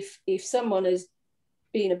that if someone has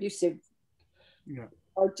been abusive,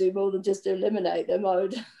 I'd do more than just eliminate them. I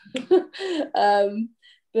would,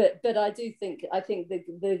 but I think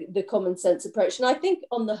the common sense approach, and I think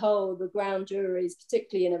on the whole, the ground juries,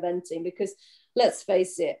 particularly in eventing, because let's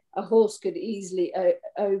face it, a horse could easily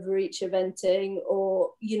overreach eventing,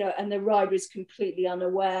 or you know, and the rider is completely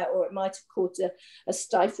unaware, or it might have caught a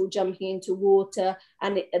stifle jumping into water,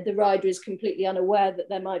 and the rider is completely unaware that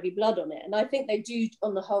there might be blood on it. And I think they do,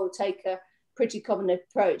 on the whole, take a pretty common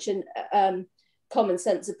approach and common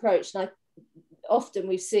sense approach. And often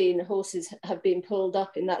we've seen horses have been pulled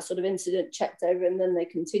up in that sort of incident, checked over, and then they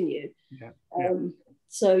continue.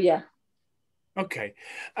 So yeah. Okay.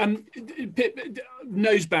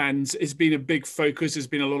 Nosebands has been a big focus. There's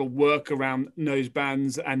been a lot of work around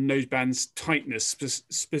nosebands and nosebands tightness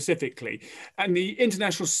specifically. And the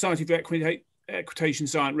International Society for Equitation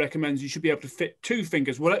Science recommends you should be able to fit 2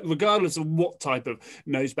 fingers, regardless of what type of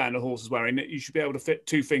noseband a horse is wearing. You should be able to fit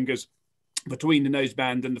 2 fingers between the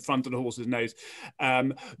noseband and the front of the horse's nose,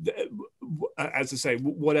 as I say,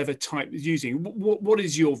 whatever type is using. What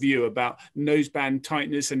is your view about noseband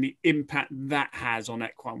tightness and the impact that has on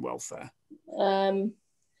equine welfare?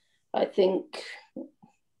 I think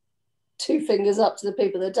 2 fingers up to the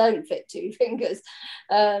people that don't fit 2 fingers.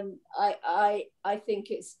 I think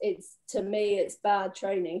it's to me, it's bad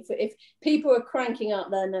training. If people are cranking up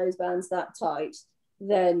their nosebands that tight,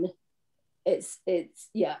 then it's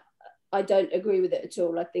I don't agree with it at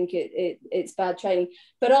all. I think it's bad training.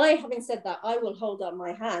 But having said that, I will hold up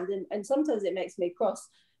my hand, and sometimes it makes me cross,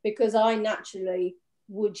 because I naturally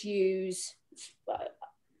would use,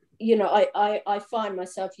 you know, I find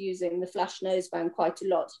myself using the flash noseband quite a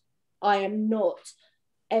lot. I am not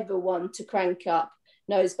ever one to crank up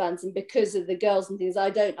nosebands, and because of the girls and things, I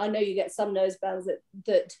know you get some nosebands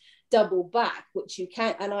that double back, which you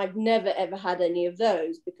can, and I've never ever had any of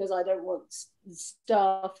those, because I don't want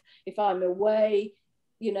staff, if I'm away,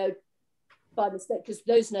 you know, by mistake, because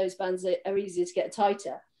those nosebands are easier to get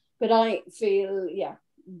tighter. But I feel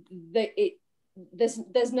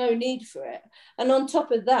there's no need for it. And on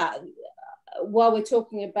top of that, while we're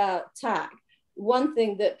talking about tack, one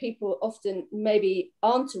thing that people often maybe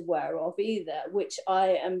aren't aware of either, which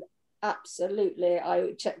I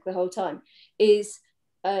would check the whole time, is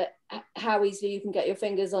how easily you can get your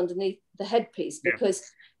fingers underneath the headpiece, because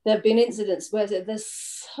there have been incidents where there's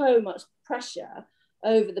so much pressure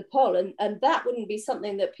over the poll, and that wouldn't be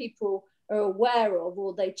something that people are aware of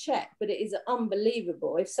or they check, but it is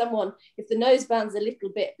unbelievable. If the noseband's a little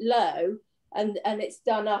bit low and it's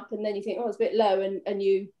done up, and then you think, oh, it's a bit low, and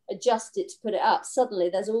you adjust it to put it up, suddenly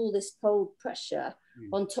there's all this cold pressure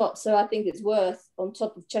on top. So I think it's worth, on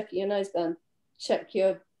top of checking your noseband, check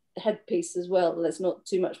your headpiece as well. There's not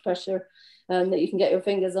too much pressure, that you can get your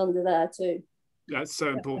fingers under there too. That's so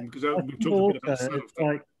important, because we've talked a bit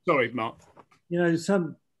about sorry, Mark. You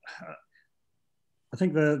know, I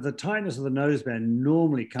think the tightness of the noseband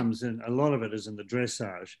normally comes in, a lot of it is in the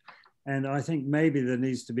dressage. And I think maybe there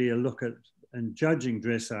needs to be a look at, and judging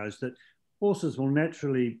dressage, that horses will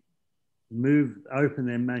naturally open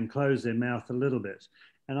them and close their mouth a little bit.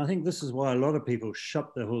 And I think this is why a lot of people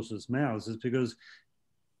shut their horses' mouths, is because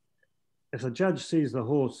if a judge sees the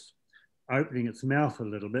horse opening its mouth a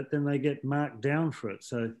little bit, then they get marked down for it.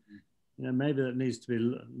 So, maybe that needs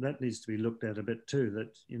to be looked at a bit too,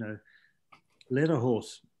 that, let a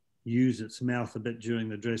horse use its mouth a bit during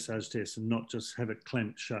the dressage test and not just have it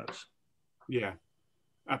clamped shut. Yeah.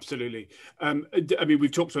 Absolutely. I mean,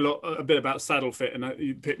 we've talked a bit about saddle fit,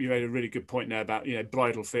 and Pip, you made a really good point there about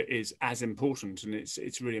bridle fit is as important, and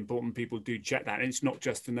it's really important people do check that, and it's not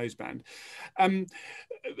just the noseband.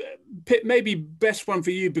 Pip, maybe best one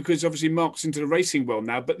for you, because obviously Mark's into the racing world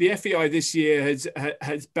now, but the FEI this year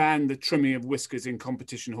has banned the trimming of whiskers in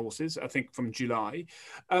competition horses, I think from July.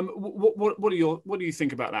 What do you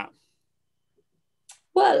think about that?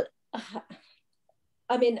 Well,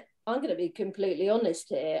 I mean, I'm going to be completely honest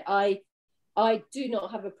here. I do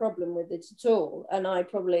not have a problem with it at all, and I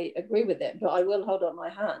probably agree with it, but I will hold up my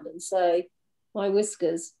hand and say my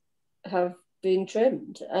whiskers have been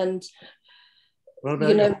trimmed. And what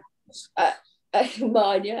about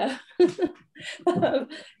mine, yeah.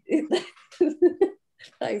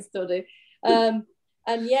 Thanks, Toddy.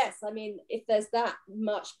 And yes, I mean, if there's that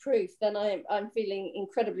much proof, then I'm feeling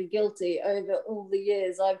incredibly guilty over all the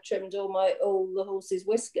years I've trimmed all the horses'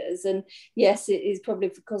 whiskers. And yes, it is probably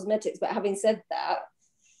for cosmetics. But having said that,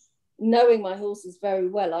 knowing my horses very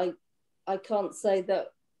well, I can't say that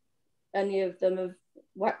any of them have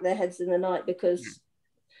whacked their heads in the night because,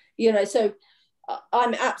 so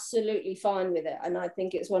I'm absolutely fine with it. And I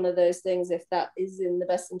think it's one of those things, if that is in the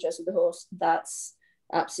best interest of the horse, that's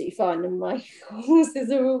absolutely fine. And my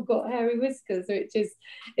horses have all got hairy whiskers, which is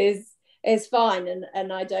fine,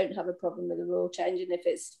 and I don't have a problem with the rule change. And if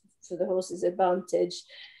it's for the horse's advantage,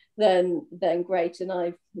 then great. And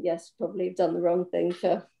I probably have done the wrong thing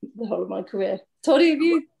for the whole of my career. Toddy, have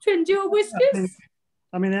you trimmed your whiskers?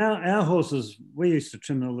 I mean, our horses, we used to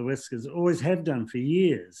trim all the whiskers, always have done for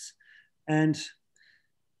years, and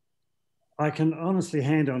I can honestly,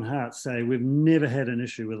 hand on heart, say we've never had an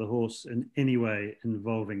issue with a horse in any way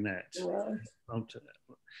involving that. Right.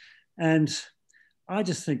 And I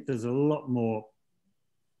just think there's a lot more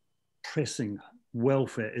pressing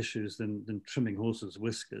welfare issues than trimming horses'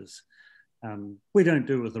 whiskers. We don't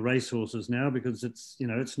do it with the race horses now because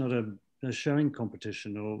it's not a showing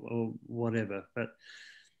competition or whatever.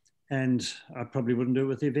 And I probably wouldn't do it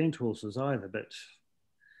with the event horses either. But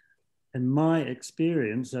in my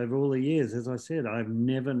experience over all the years, as I said, I've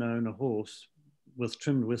never known a horse with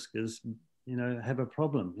trimmed whiskers, have a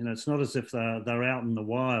problem. It's not as if they're out in the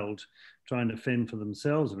wild trying to fend for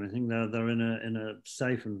themselves or anything. They're in a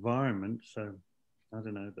safe environment. So I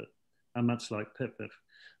don't know, but I'm much like Pip.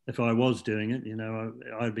 If I was doing it,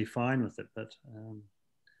 I'd be fine with it. But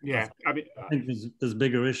I think there's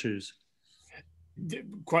bigger issues.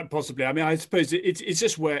 Quite possibly. I mean, I suppose it's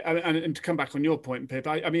just where, and to come back on your point, Pip,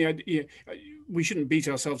 we shouldn't beat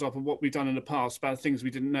ourselves up on what we've done in the past about things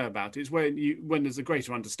we didn't know about. It's when there's a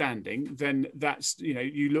greater understanding, then that's,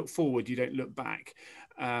 you look forward, you don't look back.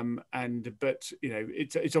 But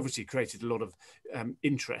it's obviously created a lot of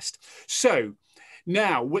interest. So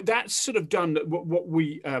now that's sort of done what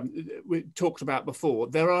we talked about before.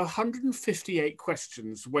 There are 158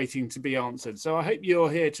 questions waiting to be answered. So I hope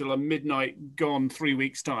you're here till a midnight gone 3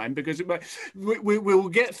 weeks time, because we'll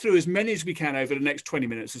get through as many as we can over the next 20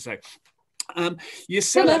 minutes or so. Can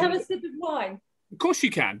I have a sip of wine? Of course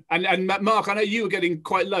you can. And Mark, I know you were getting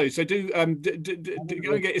quite low, so do go and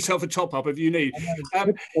get yourself a top up if you need.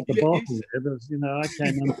 I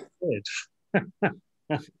came unprepared.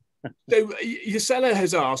 So Yasella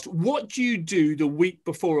has asked, what do you do the week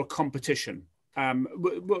before a competition?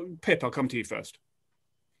 Pip, I'll come to you first.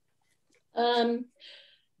 She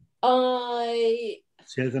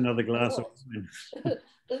has another glass of wine.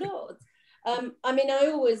 Lord. I mean, I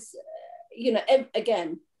always,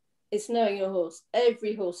 again, it's knowing your horse.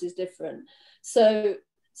 Every horse is different. So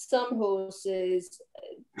some horses,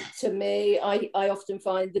 to me, I often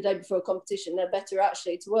find the day before a competition, they're better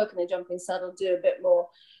actually to work in a jumping saddle, do a bit more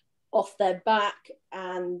off their back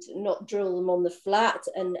and not drill them on the flat,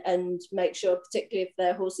 and make sure, particularly if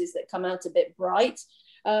they're horses that come out a bit bright,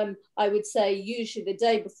 I would say usually the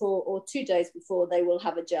day before or 2 days before they will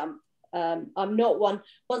have a jump. I'm not one,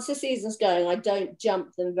 once the season's going, I don't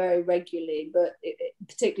jump them very regularly, but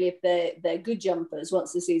particularly if they're good jumpers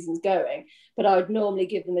once the season's going, but I would normally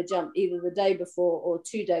give them a jump either the day before or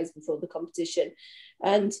 2 days before the competition.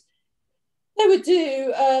 And I would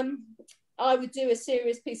do a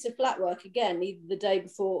serious piece of flat work again, either the day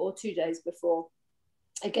before or 2 days before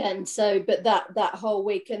again. So, but that whole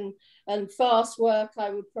week, and fast work, I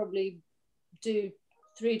would probably do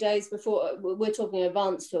 3 days before. We're talking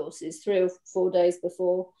advanced horses, 3 or 4 days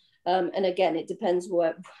before. And again, it depends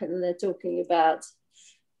whether they're talking about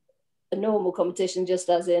a normal competition, just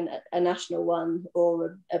as in a national one,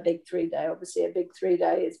 or a big 3 day. Obviously, a big 3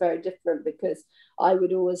 day is very different, because I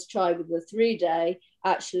would always try with the 3 day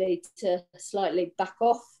actually to slightly back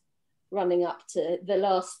off running up to the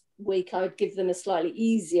last week. I would give them a slightly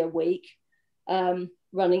easier week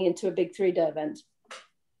running into a big 3 day event.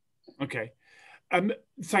 Okay.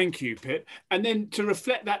 Thank you, Pip. And then to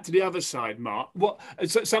reflect that to the other side, Mark,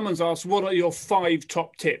 someone's asked, what are your 5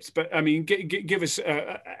 top tips? But I mean, give us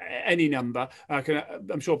any number.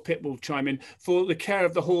 I'm sure Pip will chime in, for the care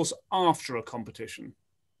of the horse after a competition.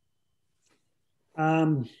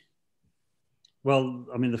 Well,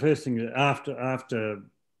 I mean, the first thing, after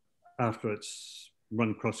it's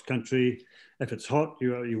run cross country, if it's hot,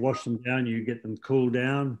 you wash them down, you get them cooled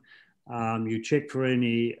down. You check for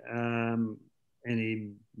any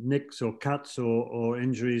nicks or cuts or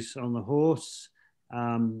injuries on the horse.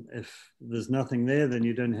 If there's nothing there, then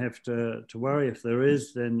you don't have to worry. If there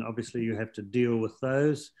is, then obviously you have to deal with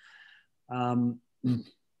those.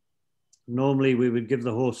 Normally we would give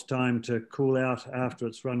the horse time to cool out after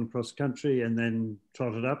it's run cross country, and then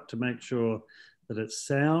trot it up to make sure that it's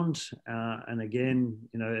sound. And again,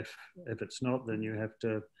 you know, if it's not, then you have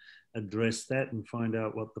to address that and find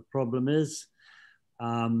out what the problem is.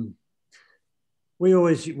 We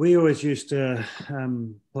always used to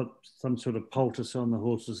put some sort of poultice on the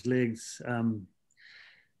horse's legs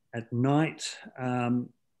at night.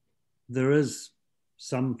 There is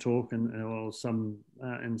some talk, and some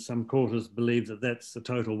in some quarters believe that that's a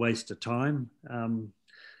total waste of time.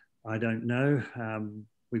 I don't know.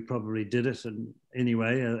 We probably did it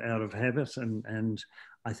anyway out of habit, and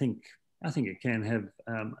I think it can have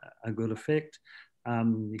a good effect.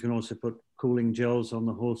 You can also put cooling gels on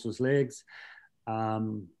the horse's legs.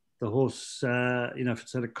 The horse, you know, if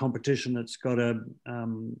it's at a competition, it's got a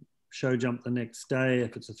show jump the next day.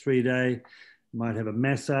 If it's a 3 day, you might have a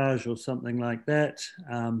massage or something like that.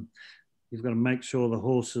 You've got to make sure the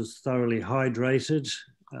horse is thoroughly hydrated,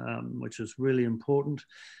 which is really important.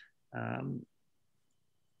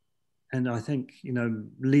 And I think, you know,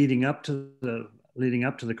 leading up to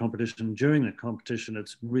the competition, during the competition,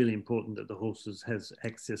 it's really important that the horse has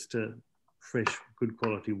access to fresh, good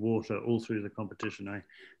quality water all through the competition. I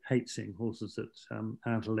hate seeing horses that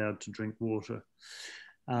aren't allowed to drink water.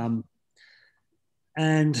 And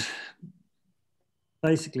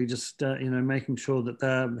basically just, you know, making sure that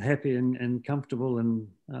they're happy and comfortable and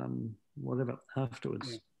whatever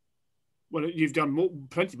afterwards. Yeah. Well, you've done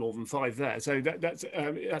plenty more than 5 there, so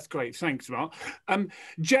that's great. Thanks, Mark.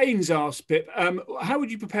 Jane's asked, Pip, how would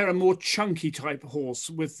you prepare a more chunky type horse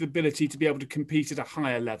with the ability to be able to compete at a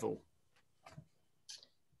higher level?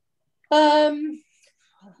 I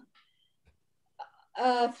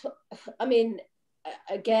mean,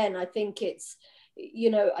 again, I think it's, you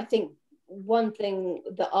know, I think one thing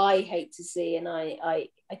that I hate to see, and I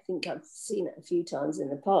think I've seen it a few times in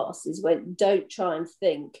the past, is when don't try and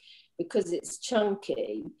think, because it's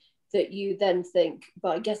chunky, that you then think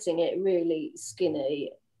by getting it really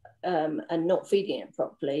skinny and not feeding it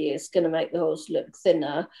properly, it's going to make the horse look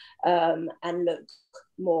thinner and look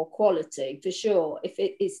more quality. For sure, if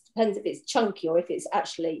it depends if it's chunky or if it's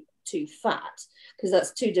actually too fat, because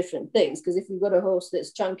that's 2 different things. Because if you've got a horse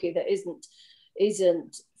that's chunky that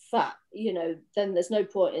isn't fat, you know, then there's no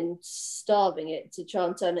point in starving it to try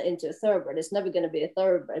and turn it into a thoroughbred. It's never going to be a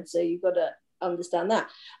thoroughbred, so you've got to understand that.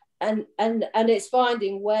 And it's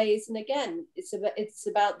finding ways, and again, it's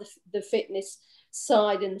about the fitness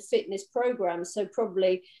side and the fitness program. So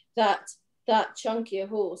probably that chunkier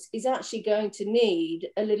horse is actually going to need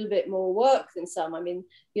a little bit more work than some. I mean,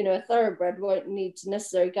 you know, a thoroughbred won't need to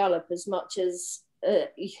necessarily gallop as much as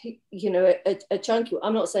you know, a chunky one.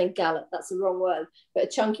 I'm not saying gallop, that's the wrong word, but a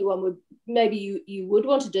chunky one would, maybe you would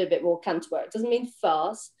want to do a bit more canter work. It doesn't mean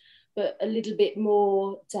fast, but a little bit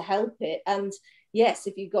more to help it. And yes,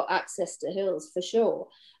 if you've got access to hills, for sure.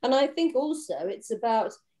 And I think also it's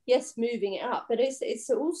about, yes, moving it up, but it's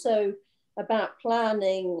also about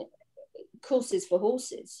planning courses for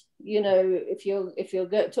horses. You know, if you're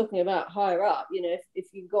talking about higher up, you know, if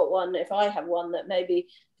you've got one, if I have one that maybe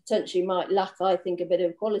potentially might lack, I think, a bit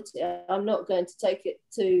of quality, I'm not going to take it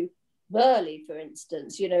to Burley, for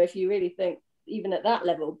instance. You know, if you really think even at that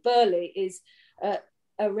level, Burley is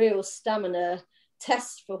a real stamina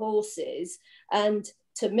test for horses. And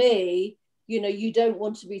to me, you know, you don't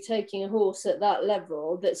want to be taking a horse at that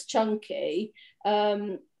level that's chunky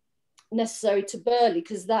necessary to Burley,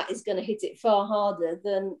 because that is going to hit it far harder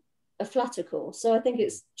than a flatter course. So I think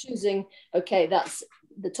it's choosing, okay, that's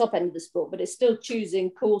the top end of the sport, but it's still choosing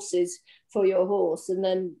courses for your horse and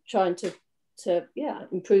then trying to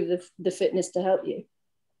improve the fitness to help you.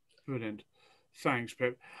 Brilliant. Thanks,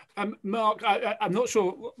 Pip. Mark, I'm not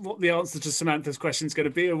sure what the answer to Samantha's question is going to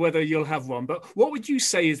be or whether you'll have one, but what would you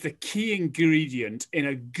say is the key ingredient in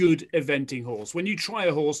a good eventing horse? When you try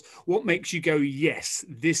a horse, what makes you go, yes,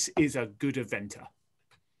 this is a good eventer?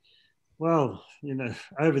 Well,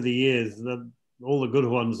 over the years, all the good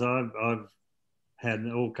ones I've had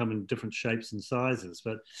all come in different shapes and sizes.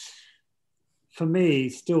 But for me,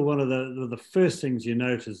 still one of the first things you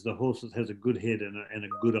notice is the horse that has a good head and a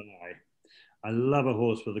good eye. I love a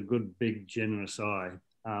horse with a good, big, generous eye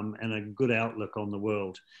and a good outlook on the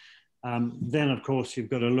world. Then, of course,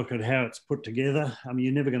 you've got to look at how it's put together. I mean,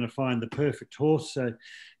 you're never going to find the perfect horse.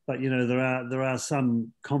 But there are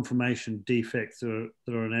some conformation defects that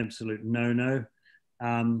are an absolute no-no.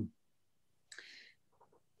 And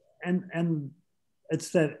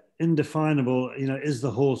it's that indefinable, is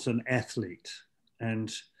the horse an athlete?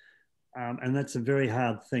 And that's a very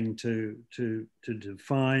hard thing to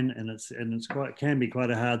define, and can be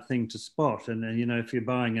quite a hard thing to spot. And if you're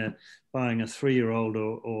buying a 3-year-old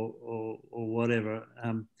or whatever,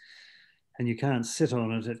 and you can't sit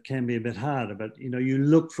on it, it can be a bit harder. But you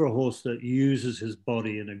look for a horse that uses his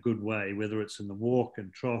body in a good way, whether it's in the walk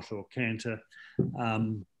and trot or canter.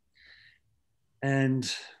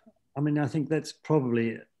 And I mean, I think that's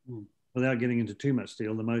probably, without getting into too much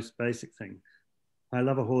detail, the most basic thing. I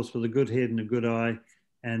love a horse with a good head and a good eye,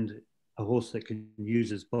 and a horse that can use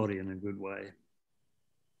his body in a good way.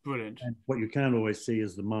 Brilliant. And what you can't always see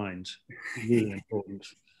is the mind. Really important.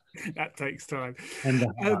 That takes time. And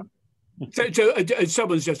the heart. So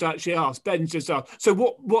someone's just actually asked, Ben's just asked, so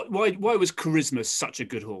why was Charisma such a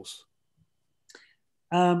good horse?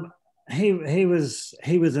 He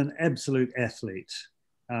was an absolute athlete,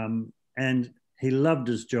 and he loved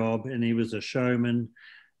his job, and he was a showman.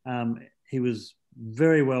 He was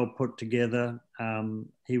very well put together.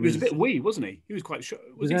 He was a bit wee, wasn't he? He was quite short.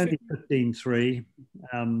 He was only 15.3.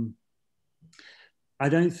 I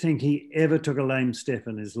don't think he ever took a lame step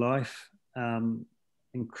in his life.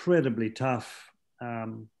 Incredibly tough,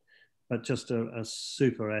 but just a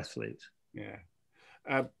super athlete. Yeah.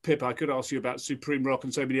 Pip, I could ask you about Supreme Rock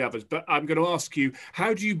and so many others, but I'm going to ask you,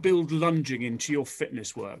 how do you build lunging into your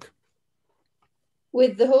fitness work?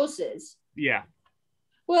 With the horses? Yeah.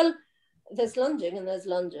 Well, there's lunging and there's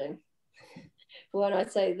lunging. When I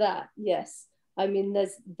say that, yes. I mean,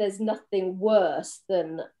 there's nothing worse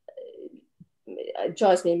than, it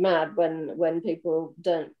drives me mad when people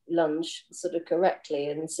don't lunge sort of correctly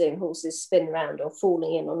and seeing horses spin around or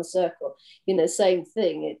falling in on a circle. Same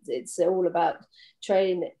thing. It's all about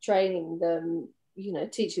training them,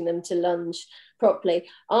 teaching them to lunge properly.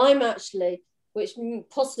 I'm actually, which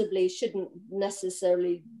possibly shouldn't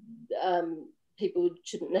necessarily, people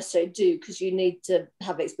shouldn't necessarily do, because you need to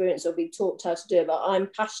have experience or be taught how to do it, but I'm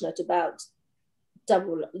passionate about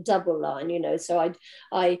double line, so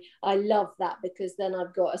I love that, because then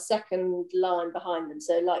I've got a second line behind them,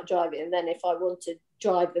 so like driving, and then if I want to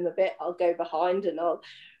drive them a bit, I'll go behind and I'll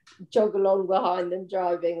jog along behind them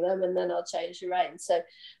driving them, and then I'll change the rein. So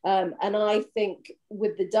and I think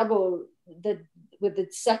with with the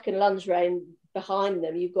second lunge rein behind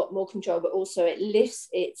them, you've got more control, but also it lifts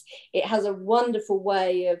it has a wonderful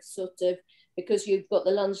way of sort of, because you've got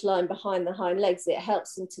the lunge line behind the hind legs, it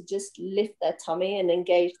helps them to just lift their tummy and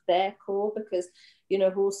engage their core, because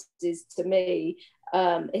horses, to me,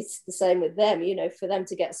 it's the same with them. For them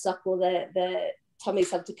to get supple, their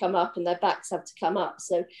tummies have to come up and their backs have to come up.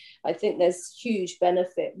 So I think there's huge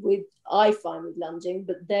benefit I find with lunging,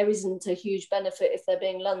 but there isn't a huge benefit if they're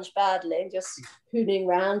being lunged badly and just hooning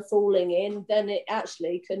around, falling in. Then it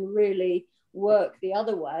actually can really work the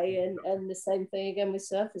other way, and the same thing again with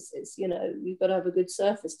surfaces. You've got to have a good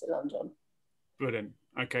surface to lunge on. Brilliant.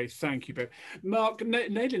 Okay, thank you, Bev. Mark,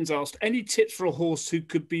 Naden's asked, any tips for a horse who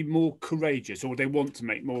could be more courageous, or they want to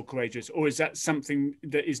make more courageous, or is that something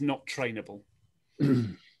that is not trainable?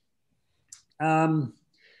 It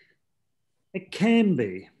can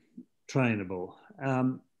be trainable.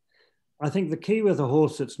 I think the key with a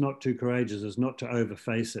horse that's not too courageous is not to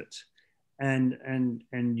overface it. And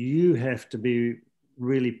you have to be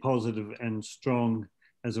really positive and strong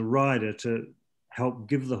as a rider to help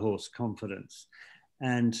give the horse confidence.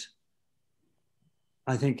 And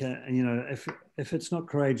I think if it's not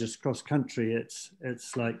courageous cross country, it's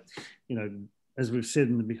like, as we've said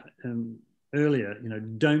earlier,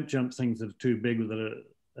 don't jump things that are too big that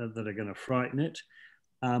are going to frighten it.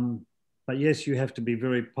 But yes, you have to be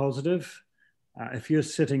very positive. If you're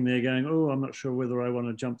sitting there going, oh, I'm not sure whether I want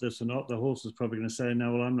to jump this or not, the horse is probably going to say,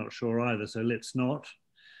 no, well, I'm not sure either, so let's not.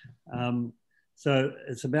 So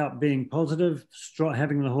it's about being positive,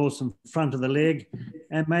 having the horse in front of the leg,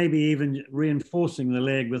 and maybe even reinforcing the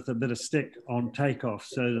leg with a bit of stick on takeoff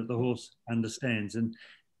so that the horse understands. And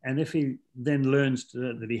if he then learns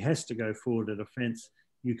that he has to go forward at a fence,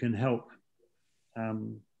 you can help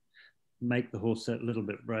make the horse that little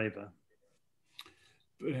bit braver.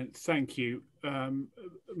 Brilliant. Thank you,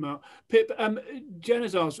 Mark. Pip, Jen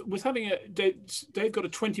has asked, with having they've got a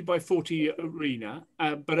 20 by 40 arena,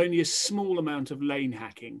 but only a small amount of lane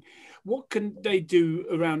hacking. What can they do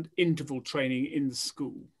around interval training in the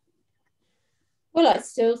school? Well, I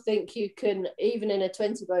still think you can, even in a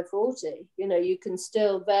 20 by 40, you can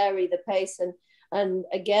still vary the pace and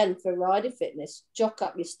again, for rider fitness, jock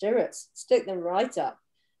up your stirrups, stick them right up,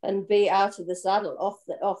 and be out of the saddle, off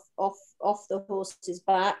the horse's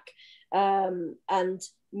back, and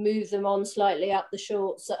move them on slightly up the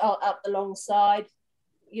short, up the long side,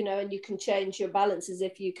 and you can change your balance as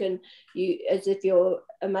if you're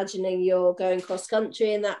imagining you're going cross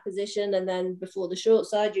country in that position, and then before the short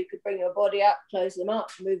side, you could bring your body up, close them up,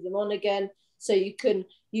 move them on again, so you can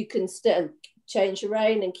still change your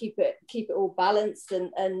rein and keep it all balanced,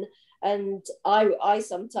 and I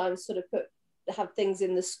sometimes sort of have things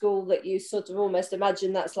in the school that you sort of almost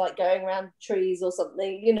imagine that's like going around trees or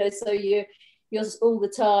something, so you're all the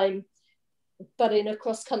time, but in a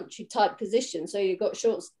cross country type position. So you've got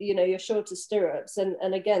your shorter stirrups,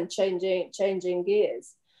 and again changing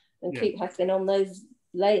gears, and keep hacking on those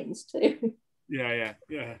lanes too. Yeah.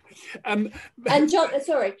 And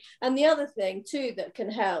the other thing too that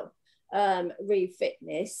can help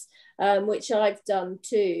re-fitness, which I've done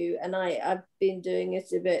too, and I've been doing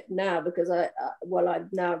it a bit now because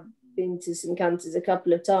I've now been to St Canters a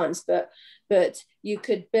couple of times, but you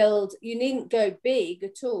needn't go big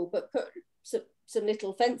at all, but put some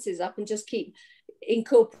little fences up and just keep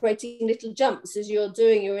incorporating little jumps as you're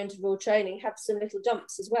doing your interval training. Have some little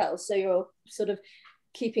jumps as well, so you're sort of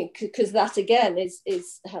keeping, because that again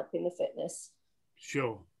is helping the fitness.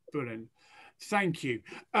 Sure. Brilliant. Thank you.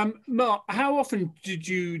 Mark, how often do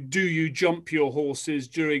you jump your horses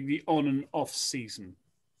during the on and off season?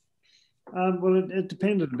 Well, it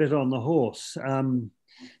depended a bit on the horse.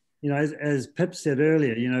 As Pip said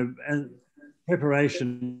earlier,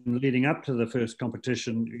 preparation leading up to the first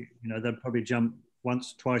competition, they'd probably jump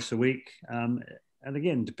once, twice a week. And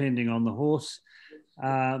again, depending on the horse.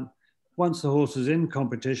 Once the horse is in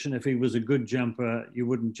competition, if he was a good jumper, you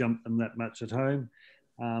wouldn't jump them that much at home.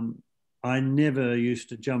 I never used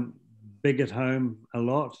to jump big at home a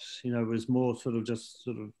lot. It was more sort of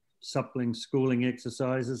suppling, schooling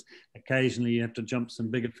exercises. Occasionally you have to jump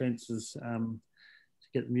some bigger fences to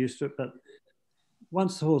get them used to it. But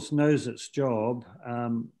once the horse knows its job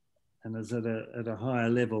and is at a higher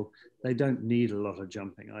level, they don't need a lot of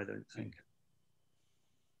jumping, I don't think.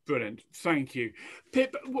 Brilliant. Thank you.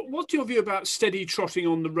 Pip, what's your view about steady trotting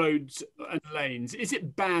on the roads and lanes? Is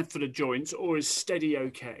it bad for the joints, or is steady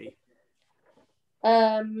okay?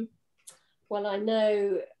 Well, I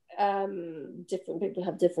know different people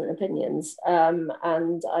have different opinions, and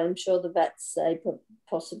I'm sure the vets say,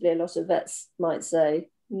 possibly a lot of vets might say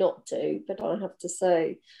not to, but I have to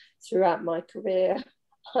say throughout my career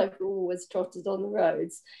I've always trotted on the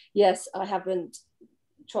roads. Yes, I haven't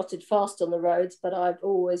trotted fast on the roads, but I've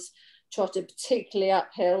always trotted particularly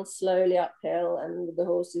uphill, slowly uphill, and with the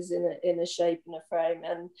horses in a shape and a frame,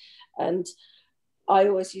 and I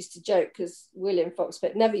always used to joke, because William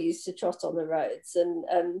Foxpit never used to trot on the roads, and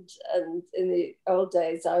in the old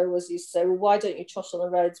days I always used to say, well, why don't you trot on the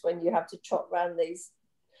roads when you have to trot around these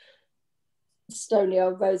stony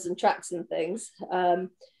old roads and tracks and things?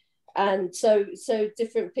 And so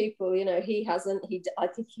different people, he hasn't, I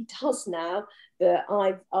think he does now, but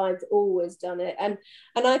I've always done it, and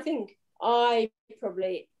I think I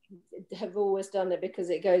probably have always done it because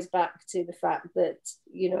it goes back to the fact that,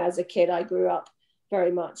 as a kid I grew up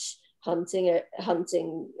very much hunting. I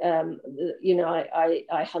hunted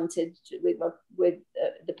with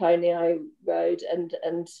the pony I rode, and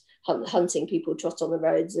hunting people trot on the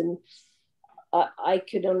roads, and I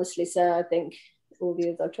could honestly say, I think all the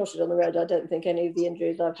years I've trotted on the road, I don't think any of the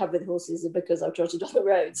injuries I've had with horses are because I've trotted on the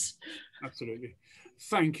roads. Absolutely.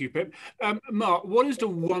 Thank you, Pip. Mark, what is the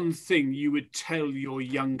one thing you would tell your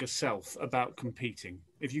younger self about competing?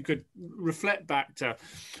 If you could reflect back to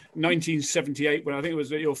 1978, when I think it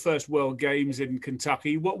was your first World Games in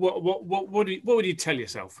Kentucky, what would you tell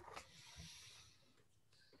yourself?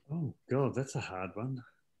 Oh God, that's a hard one.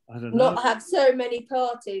 I don't know. Not have so many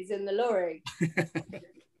parties in the lorry.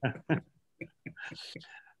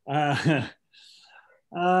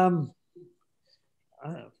 Um,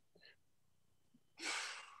 I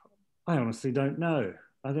honestly don't know.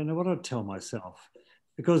 I don't know what I'd tell myself,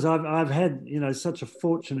 because I've had, you know, such a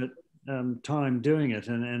fortunate time doing it,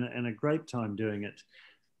 and a great time doing it.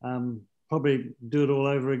 Probably do it all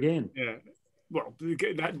over again. Yeah. Well,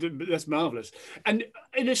 that's marvellous. And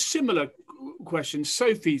in a similar question,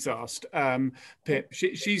 Sophie's asked, Pip,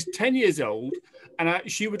 she's 10 years old, and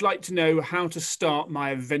she would like to know how to start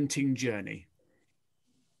my eventing journey.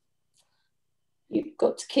 You've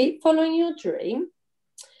got to keep following your dream.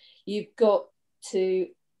 You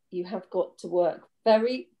have got to work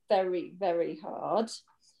very, very, very hard.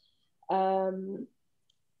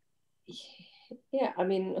 Yeah, I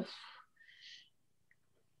mean,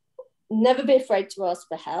 never be afraid to ask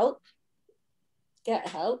for help. Get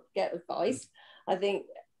help, get advice. I think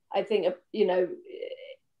you know,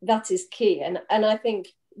 that is key. And I think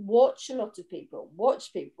watch a lot of people,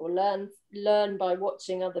 learn by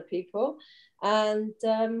watching other people. And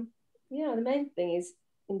yeah, the main thing is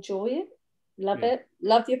enjoy it, love it,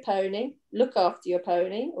 love your pony, look after your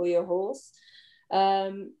pony or your horse.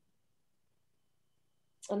 And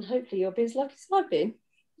hopefully you'll be as lucky as I've been.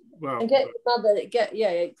 Well, and get your mother,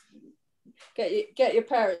 get your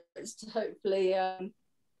parents to hopefully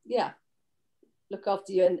look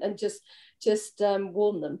after you, and just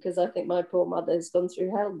warn them, because I think my poor mother has gone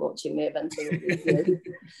through hell watching me eventing.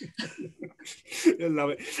 I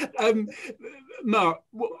love it. Mark,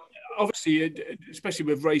 obviously, especially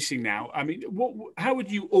with racing now, I mean, how would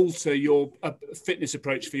you alter your fitness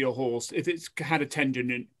approach for your horse if it's had a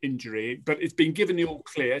tendon injury, but it's been given the all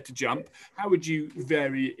clear to jump? How would you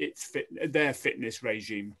vary their fitness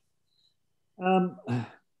regime? Well,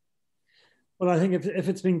 I think if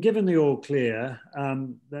it's been given the all clear,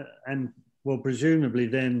 and well, presumably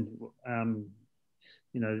then,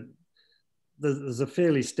 you know, there's a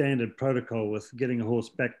fairly standard protocol with getting a horse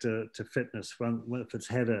back to fitness if it's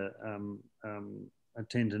had a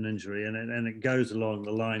tendon injury, and it goes along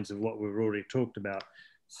the lines of what we've already talked about: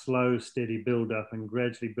 slow, steady build up, and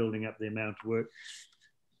gradually building up the amount of work.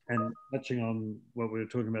 And touching on what we were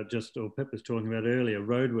talking about or Pip was talking about earlier,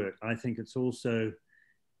 road work, I think it's also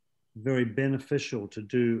very beneficial to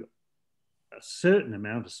do a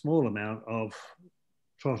small amount of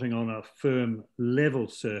trotting on a firm, level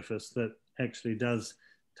surface that actually does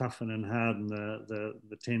toughen and harden the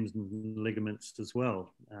tendons and ligaments as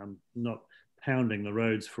well. Not pounding the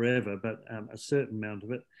roads forever, but a certain amount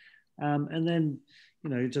of it. And then, you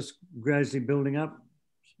know, just gradually building up,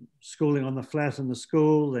 schooling on the flat in the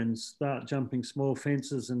school, then start jumping small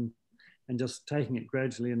fences and just taking it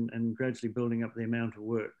gradually and gradually building up the amount of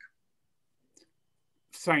work.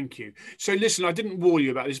 Thank you. So listen, I didn't warn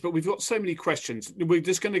you about this, but we've got so many questions. We're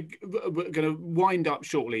going to wind up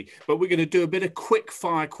shortly, but we're going to do a bit of quick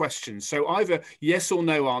fire questions. So either yes or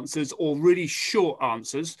no answers, or really short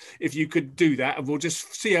answers, if you could do that, and we'll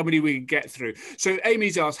just see how many we can get through. So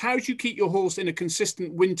Amy's asked, how do you keep your horse in a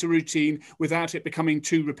consistent winter routine without it becoming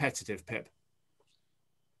too repetitive, Pip?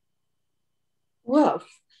 Well,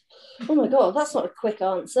 oh my God, that's not a quick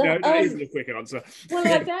answer. No, that isn't a quick answer. Well,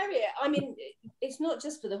 I vary it. I mean, it's not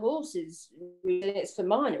just for the horses, really, it's for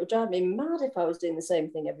mine. It would drive me mad if I was doing the same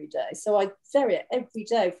thing every day. So I vary it every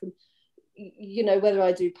day, from, you know, whether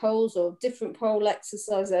I do poles or different pole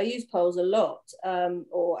exercises. I use poles a lot,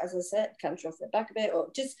 or as I said, canter off their back a bit, or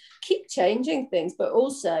just keep changing things. But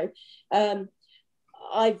also, I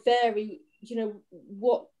vary, you know,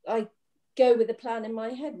 what I go with a plan in my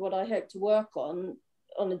head, what I hope to work on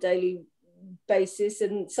a daily basis.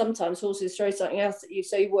 And sometimes horses throw something else at you,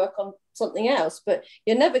 so you work on something else, but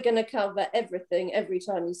you're never going to cover everything every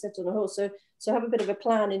time you sit on a horse. So have a bit of a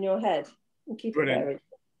plan in your head and keep it varied.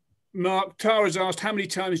 Mark, Tara's asked, how many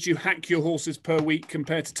times do you hack your horses per week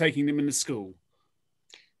compared to taking them in the school?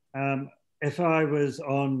 If I was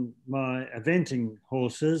on my eventing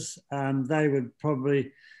horses, they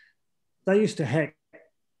used to hack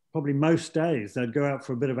probably most days. They'd go out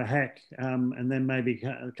for a bit of a hack, and then maybe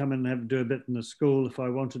come and do a bit in the school if I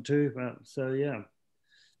wanted to. So yeah,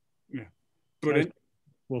 brilliant.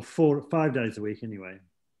 Well, 4 to 5 days a week anyway.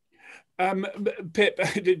 Pip,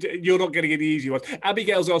 you're not getting any easy ones.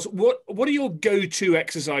 Abigail's asked, what are your go-to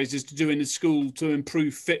exercises to do in the school to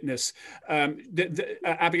improve fitness?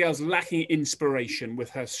 Abigail's lacking inspiration with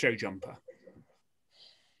her show jumper.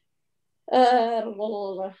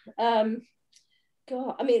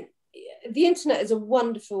 God, I mean, the internet is a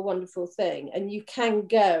wonderful, wonderful thing, and you can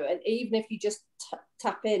go, and even if you just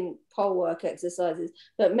tap in pole work exercises,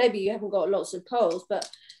 but maybe you haven't got lots of poles, but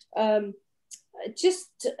I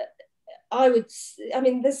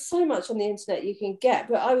mean, there's so much on the internet you can get,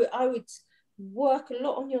 but I would work a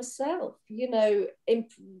lot on yourself, you know,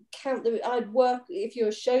 I'd work, if you're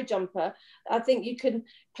a show jumper, I think you can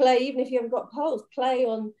play, even if you haven't got poles, play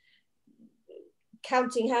on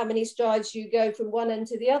counting how many strides you go from one end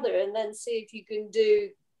to the other, and then see if you can do,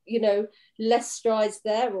 you know, less strides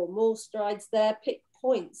there or more strides there. Pick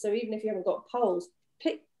points. So even if you haven't got poles,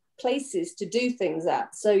 pick places to do things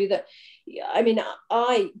at, so that, I mean,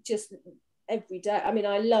 I just every day, I mean,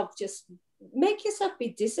 I love just make yourself be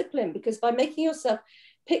disciplined, because by making yourself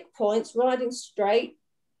pick points, riding straight,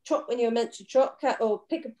 trot when you're meant to trot, or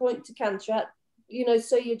pick a point to canter at, you know,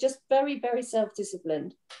 so you're just very, very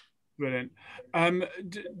self-disciplined. Brilliant.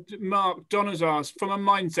 Mark, Donna's asked, from a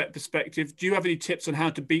mindset perspective, do you have any tips on how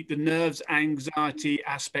to beat the nerves, anxiety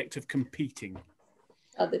aspect of competing?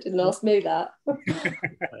 Oh, they didn't ask me that.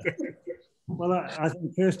 Well, I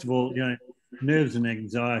think, first of all, you know, nerves and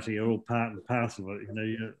anxiety are all part and parcel of it.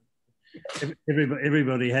 You know,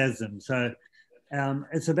 everybody has them. So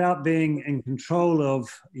it's about being in control of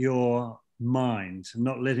your mind,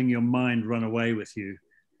 not letting your mind run away with you.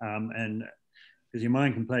 And because your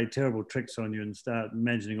mind can play terrible tricks on you and start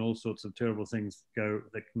imagining all sorts of terrible things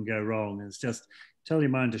that can go wrong. And it's just tell your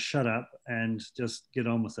mind to shut up and just get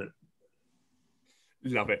on with it.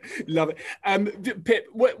 Love it, love it. Pip,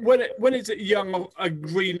 when is it young a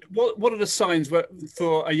green? What are the signs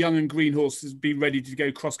for a young and green horse to be ready to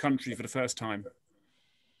go cross country for the first time?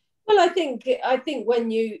 Well, I think when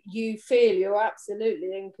you feel you're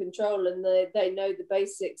absolutely in control, and they know the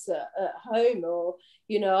basics at home, or,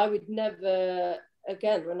 you know, I would never,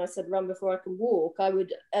 again, when I said run before I can walk, I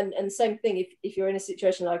would, and same thing, if you're in a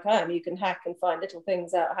situation like I am, you can hack and find little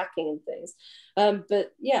things out hacking and things.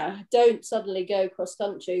 But yeah, don't suddenly go cross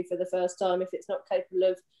country for the first time if it's not capable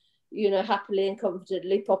of, you know, happily and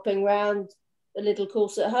confidently popping around a little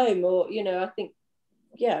course at home, or, you know, I think,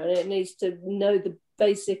 yeah, it needs to know the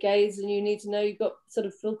basic aids, and you need to know you've got sort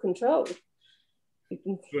of full control.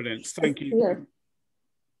 Brilliant, thank you. Yeah.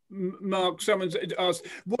 Mark, someone's asked,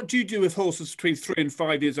 what do you do with horses between 3 and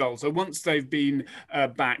 5 years old? So once they've been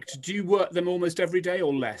backed, do you work them almost every day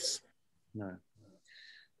or less? No.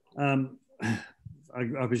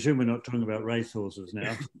 I presume we're not talking about race horses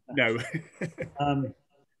now. No.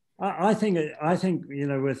 I think, you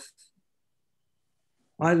know,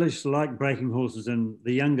 I just like breaking horses, and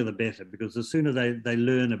the younger the better, because the sooner they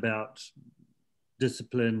learn about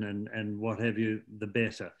discipline and what have you, the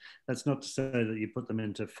better. That's not to say that you put them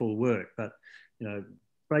into full work, but, you know,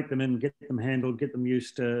 break them in, get them handled, get them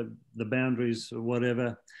used to the boundaries or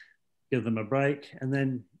whatever, give them a break. And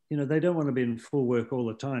then, you know, they don't want to be in full work all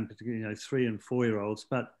the time, particularly, you know, 3 and 4 year olds,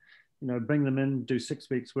 but, you know, bring them in, do 6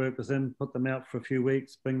 weeks work with them, put them out for a few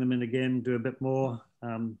weeks, bring them in again, do a bit more.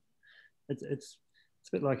 It's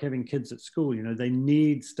a bit like having kids at school. You know, they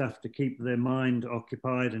need stuff to keep their mind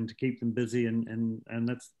occupied and to keep them busy, and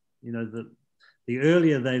that's, you know, the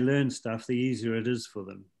earlier they learn stuff, the easier it is for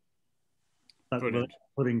them, but without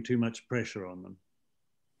putting too much pressure on them.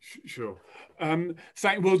 Sure.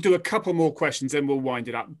 We'll do a couple more questions, then we'll wind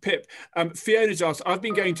it up. Pip, Fiona's asked, I've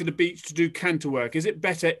been going to the beach to do canter work. Is it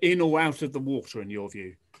better in or out of the water in your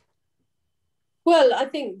view? Well, I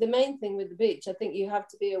think the main thing with the beach, I think you have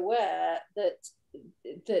to be aware that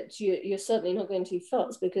you're certainly not going too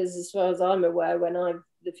fast, because as far as I'm aware,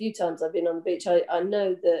 the few times I've been on the beach, I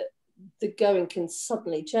know that the going can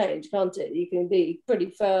suddenly change, can't it? You can be pretty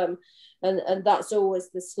firm, and that's always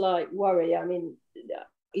the slight worry. I mean,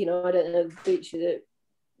 you know, I don't know the beach that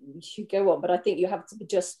you should go on, but I think you have to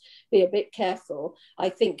just be a bit careful. I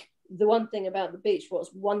think the one thing about the beach,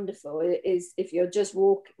 what's wonderful is if you're just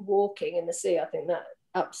walking in the sea, I think that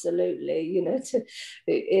absolutely, you know,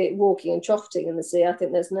 walking and trotting in the sea, I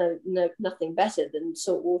think there's nothing better than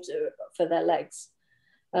salt water for their legs.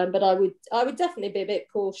 But I would definitely be a bit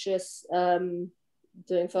cautious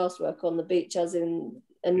doing fast work on the beach,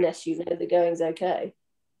 unless you know the going's okay.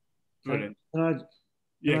 Brilliant. Can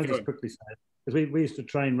I just quickly say, because we used to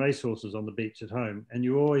train racehorses on the beach at home, and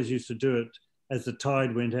you always used to do it as the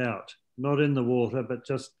tide went out, not in the water, but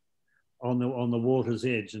just on the water's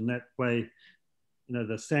edge, and that way, you know,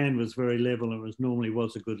 the sand was very level, and it normally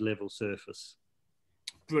was a good level surface.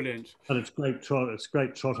 Brilliant. But it's great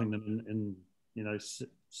trotting them in you know,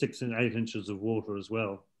 6 and 8 inches of water as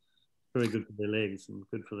well. Very good for their legs and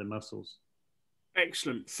good for their muscles.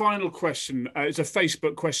 Excellent. Final question. It's a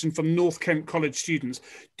Facebook question from North Kent College students.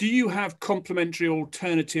 Do you have complementary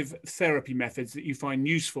alternative therapy methods that you find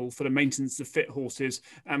useful for the maintenance of fit horses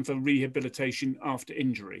and for rehabilitation after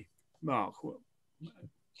injury? Mark?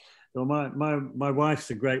 Well, my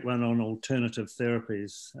wife's a great one on alternative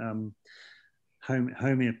therapies,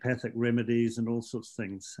 homeopathic remedies and all sorts of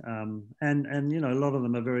things. And you know, a lot of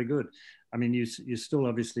them are very good. I mean, you still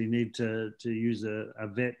obviously need to use a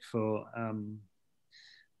vet for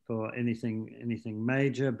anything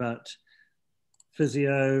major, but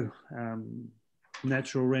physio,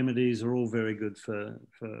 natural remedies are all very good for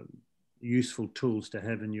useful tools to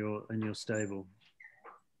have in your stable.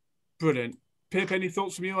 Brilliant. Pip, any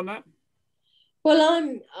thoughts from you on that?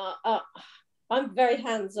 Well, I'm very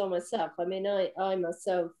hands-on myself. I mean, I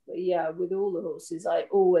myself, yeah, with all the horses, I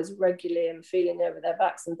always regularly am feeling over their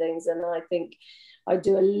backs and things, and I think I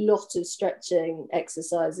do a lot of stretching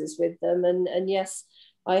exercises with them. And yes,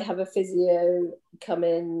 I have a physio come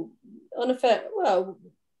in on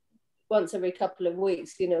once every couple of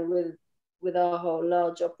weeks. You know, with our whole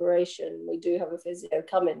large operation, we do have a physio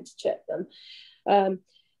come in to check them.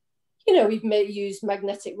 You know, we've used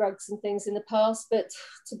magnetic rugs and things in the past, but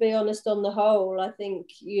to be honest, on the whole, I think,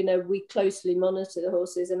 you know, we closely monitor the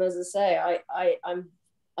horses. And as I say, I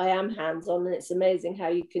am hands-on, and it's amazing how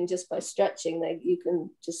you can, just by stretching, you can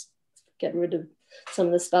just get rid of some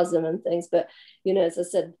of the spasm and things. But, you know, as I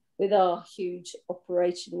said, with our huge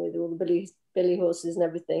operation, with all the billy horses and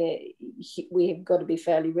everything, we have got to be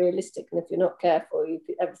fairly realistic. And if you're not careful,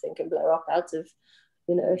 everything can blow up out of,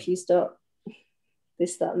 you know, if you start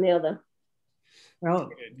this, that, and the other. Well,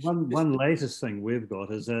 one latest thing we've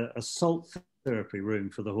got is a salt therapy room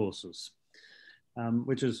for the horses,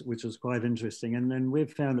 which is quite interesting, and then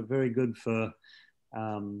we've found it very good for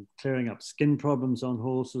clearing up skin problems on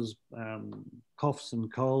horses, coughs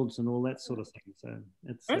and colds and all that sort of thing. So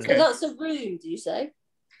it's So that's a room, do you say?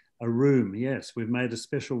 A room, yes. We've made a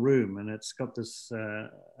special room, and it's got this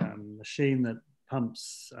machine that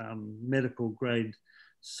pumps medical grade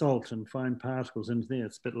salt and fine particles into there.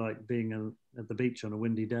 It's a bit like being at the beach on a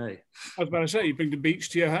windy day. I was about to say, you bring the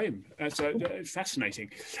beach to your home. That's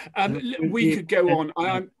fascinating. We could go on.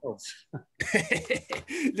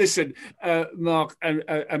 Listen, Mark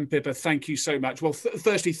and Pippa, thank you so much. Well,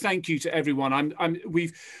 firstly, thank you to everyone.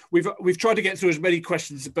 We've tried to get through as many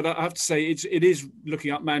questions, but I have to say it is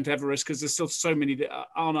looking up Mount Everest, because there's still so many that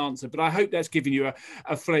aren't answered. But I hope that's given you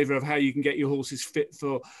a flavour of how you can get your horses fit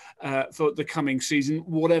for the coming season,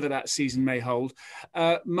 whatever that season may hold.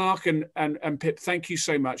 Mark and Pip, thank you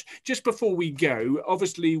so much. Just before we go,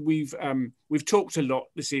 obviously we've talked a lot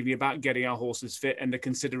this evening about getting our horses fit and the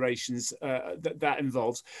considerations that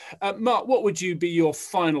involves. Mark, what would be your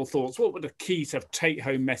final thoughts? What were the key to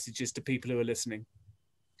take-home messages to people who are listening?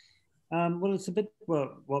 Well, it's a bit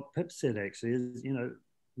what Pip said, actually, is, you know,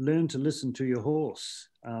 learn to listen to your horse.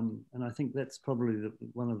 And I think that's probably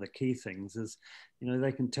one of the key things is, you know,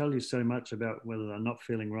 they can tell you so much about whether they're not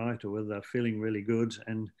feeling right or whether they're feeling really good.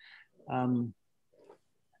 And,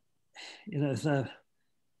 you know, so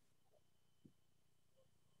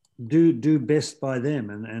do best by them,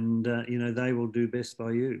 and you know, they will do best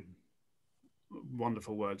by you.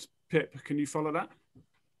 Wonderful words. Pip, can you follow that?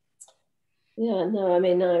 Yeah, no, I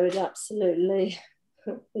mean, I would absolutely,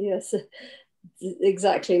 yes,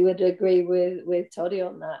 exactly, would agree with Toddy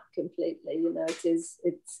on that completely. You know, it's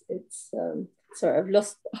sorry, I've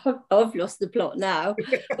lost the plot now.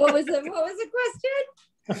 What was the question?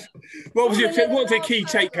 What's your key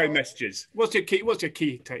take-home messages? What's your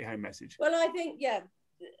key take-home message? Well, I think, yeah,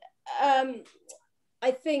 I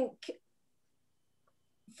think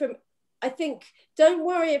don't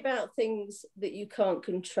worry about things that you can't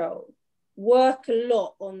control. Work a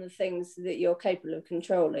lot on the things that you're capable of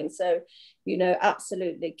controlling. So, you know,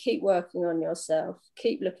 absolutely keep working on yourself,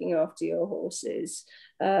 keep looking after your horses,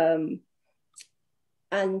 and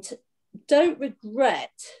don't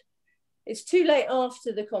regret. It's too late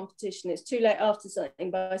after the competition, it's too late after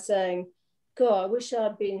something by saying, God, I wish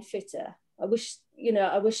I'd been fitter. I wish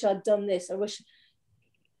I'd done this. I wish.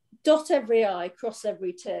 Dot every I, cross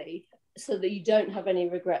every T, so that you don't have any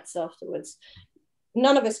regrets afterwards.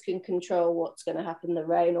 None of us can control what's going to happen, the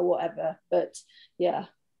rain or whatever, but yeah,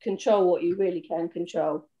 control what you really can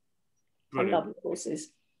control. Brilliant. I love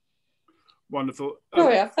horses. Wonderful.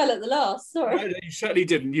 Sorry, I fell at the last. Sorry. No, you certainly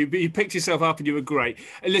didn't. You picked yourself up and you were great.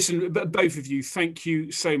 And listen, both of you, thank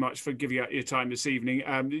you so much for giving out your time this evening.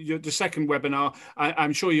 The second webinar,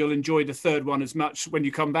 I'm sure you'll enjoy the third one as much when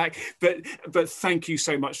you come back. But thank you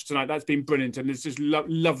so much tonight. That's been brilliant, and there's just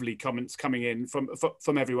lovely comments coming in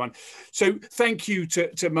from everyone. So thank you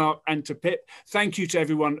to Mark and to Pip. Thank you to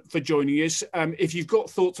everyone for joining us. If you've got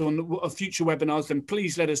thoughts on future webinars, then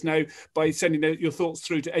please let us know by sending your thoughts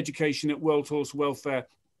through to education@worldhorsewelfare.com.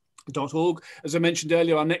 As I mentioned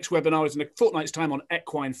earlier, our next webinar is in a fortnight's time on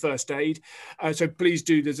equine first aid. So please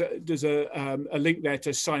do, there's a link there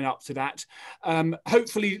to sign up to that.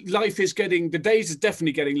 Hopefully life is the days are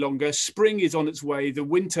definitely getting longer. Spring is on its way. The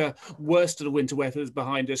worst of the winter weather is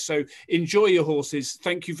behind us. So enjoy your horses.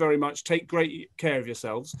 Thank you very much. Take great care of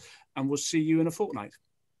yourselves, and we'll see you in a fortnight.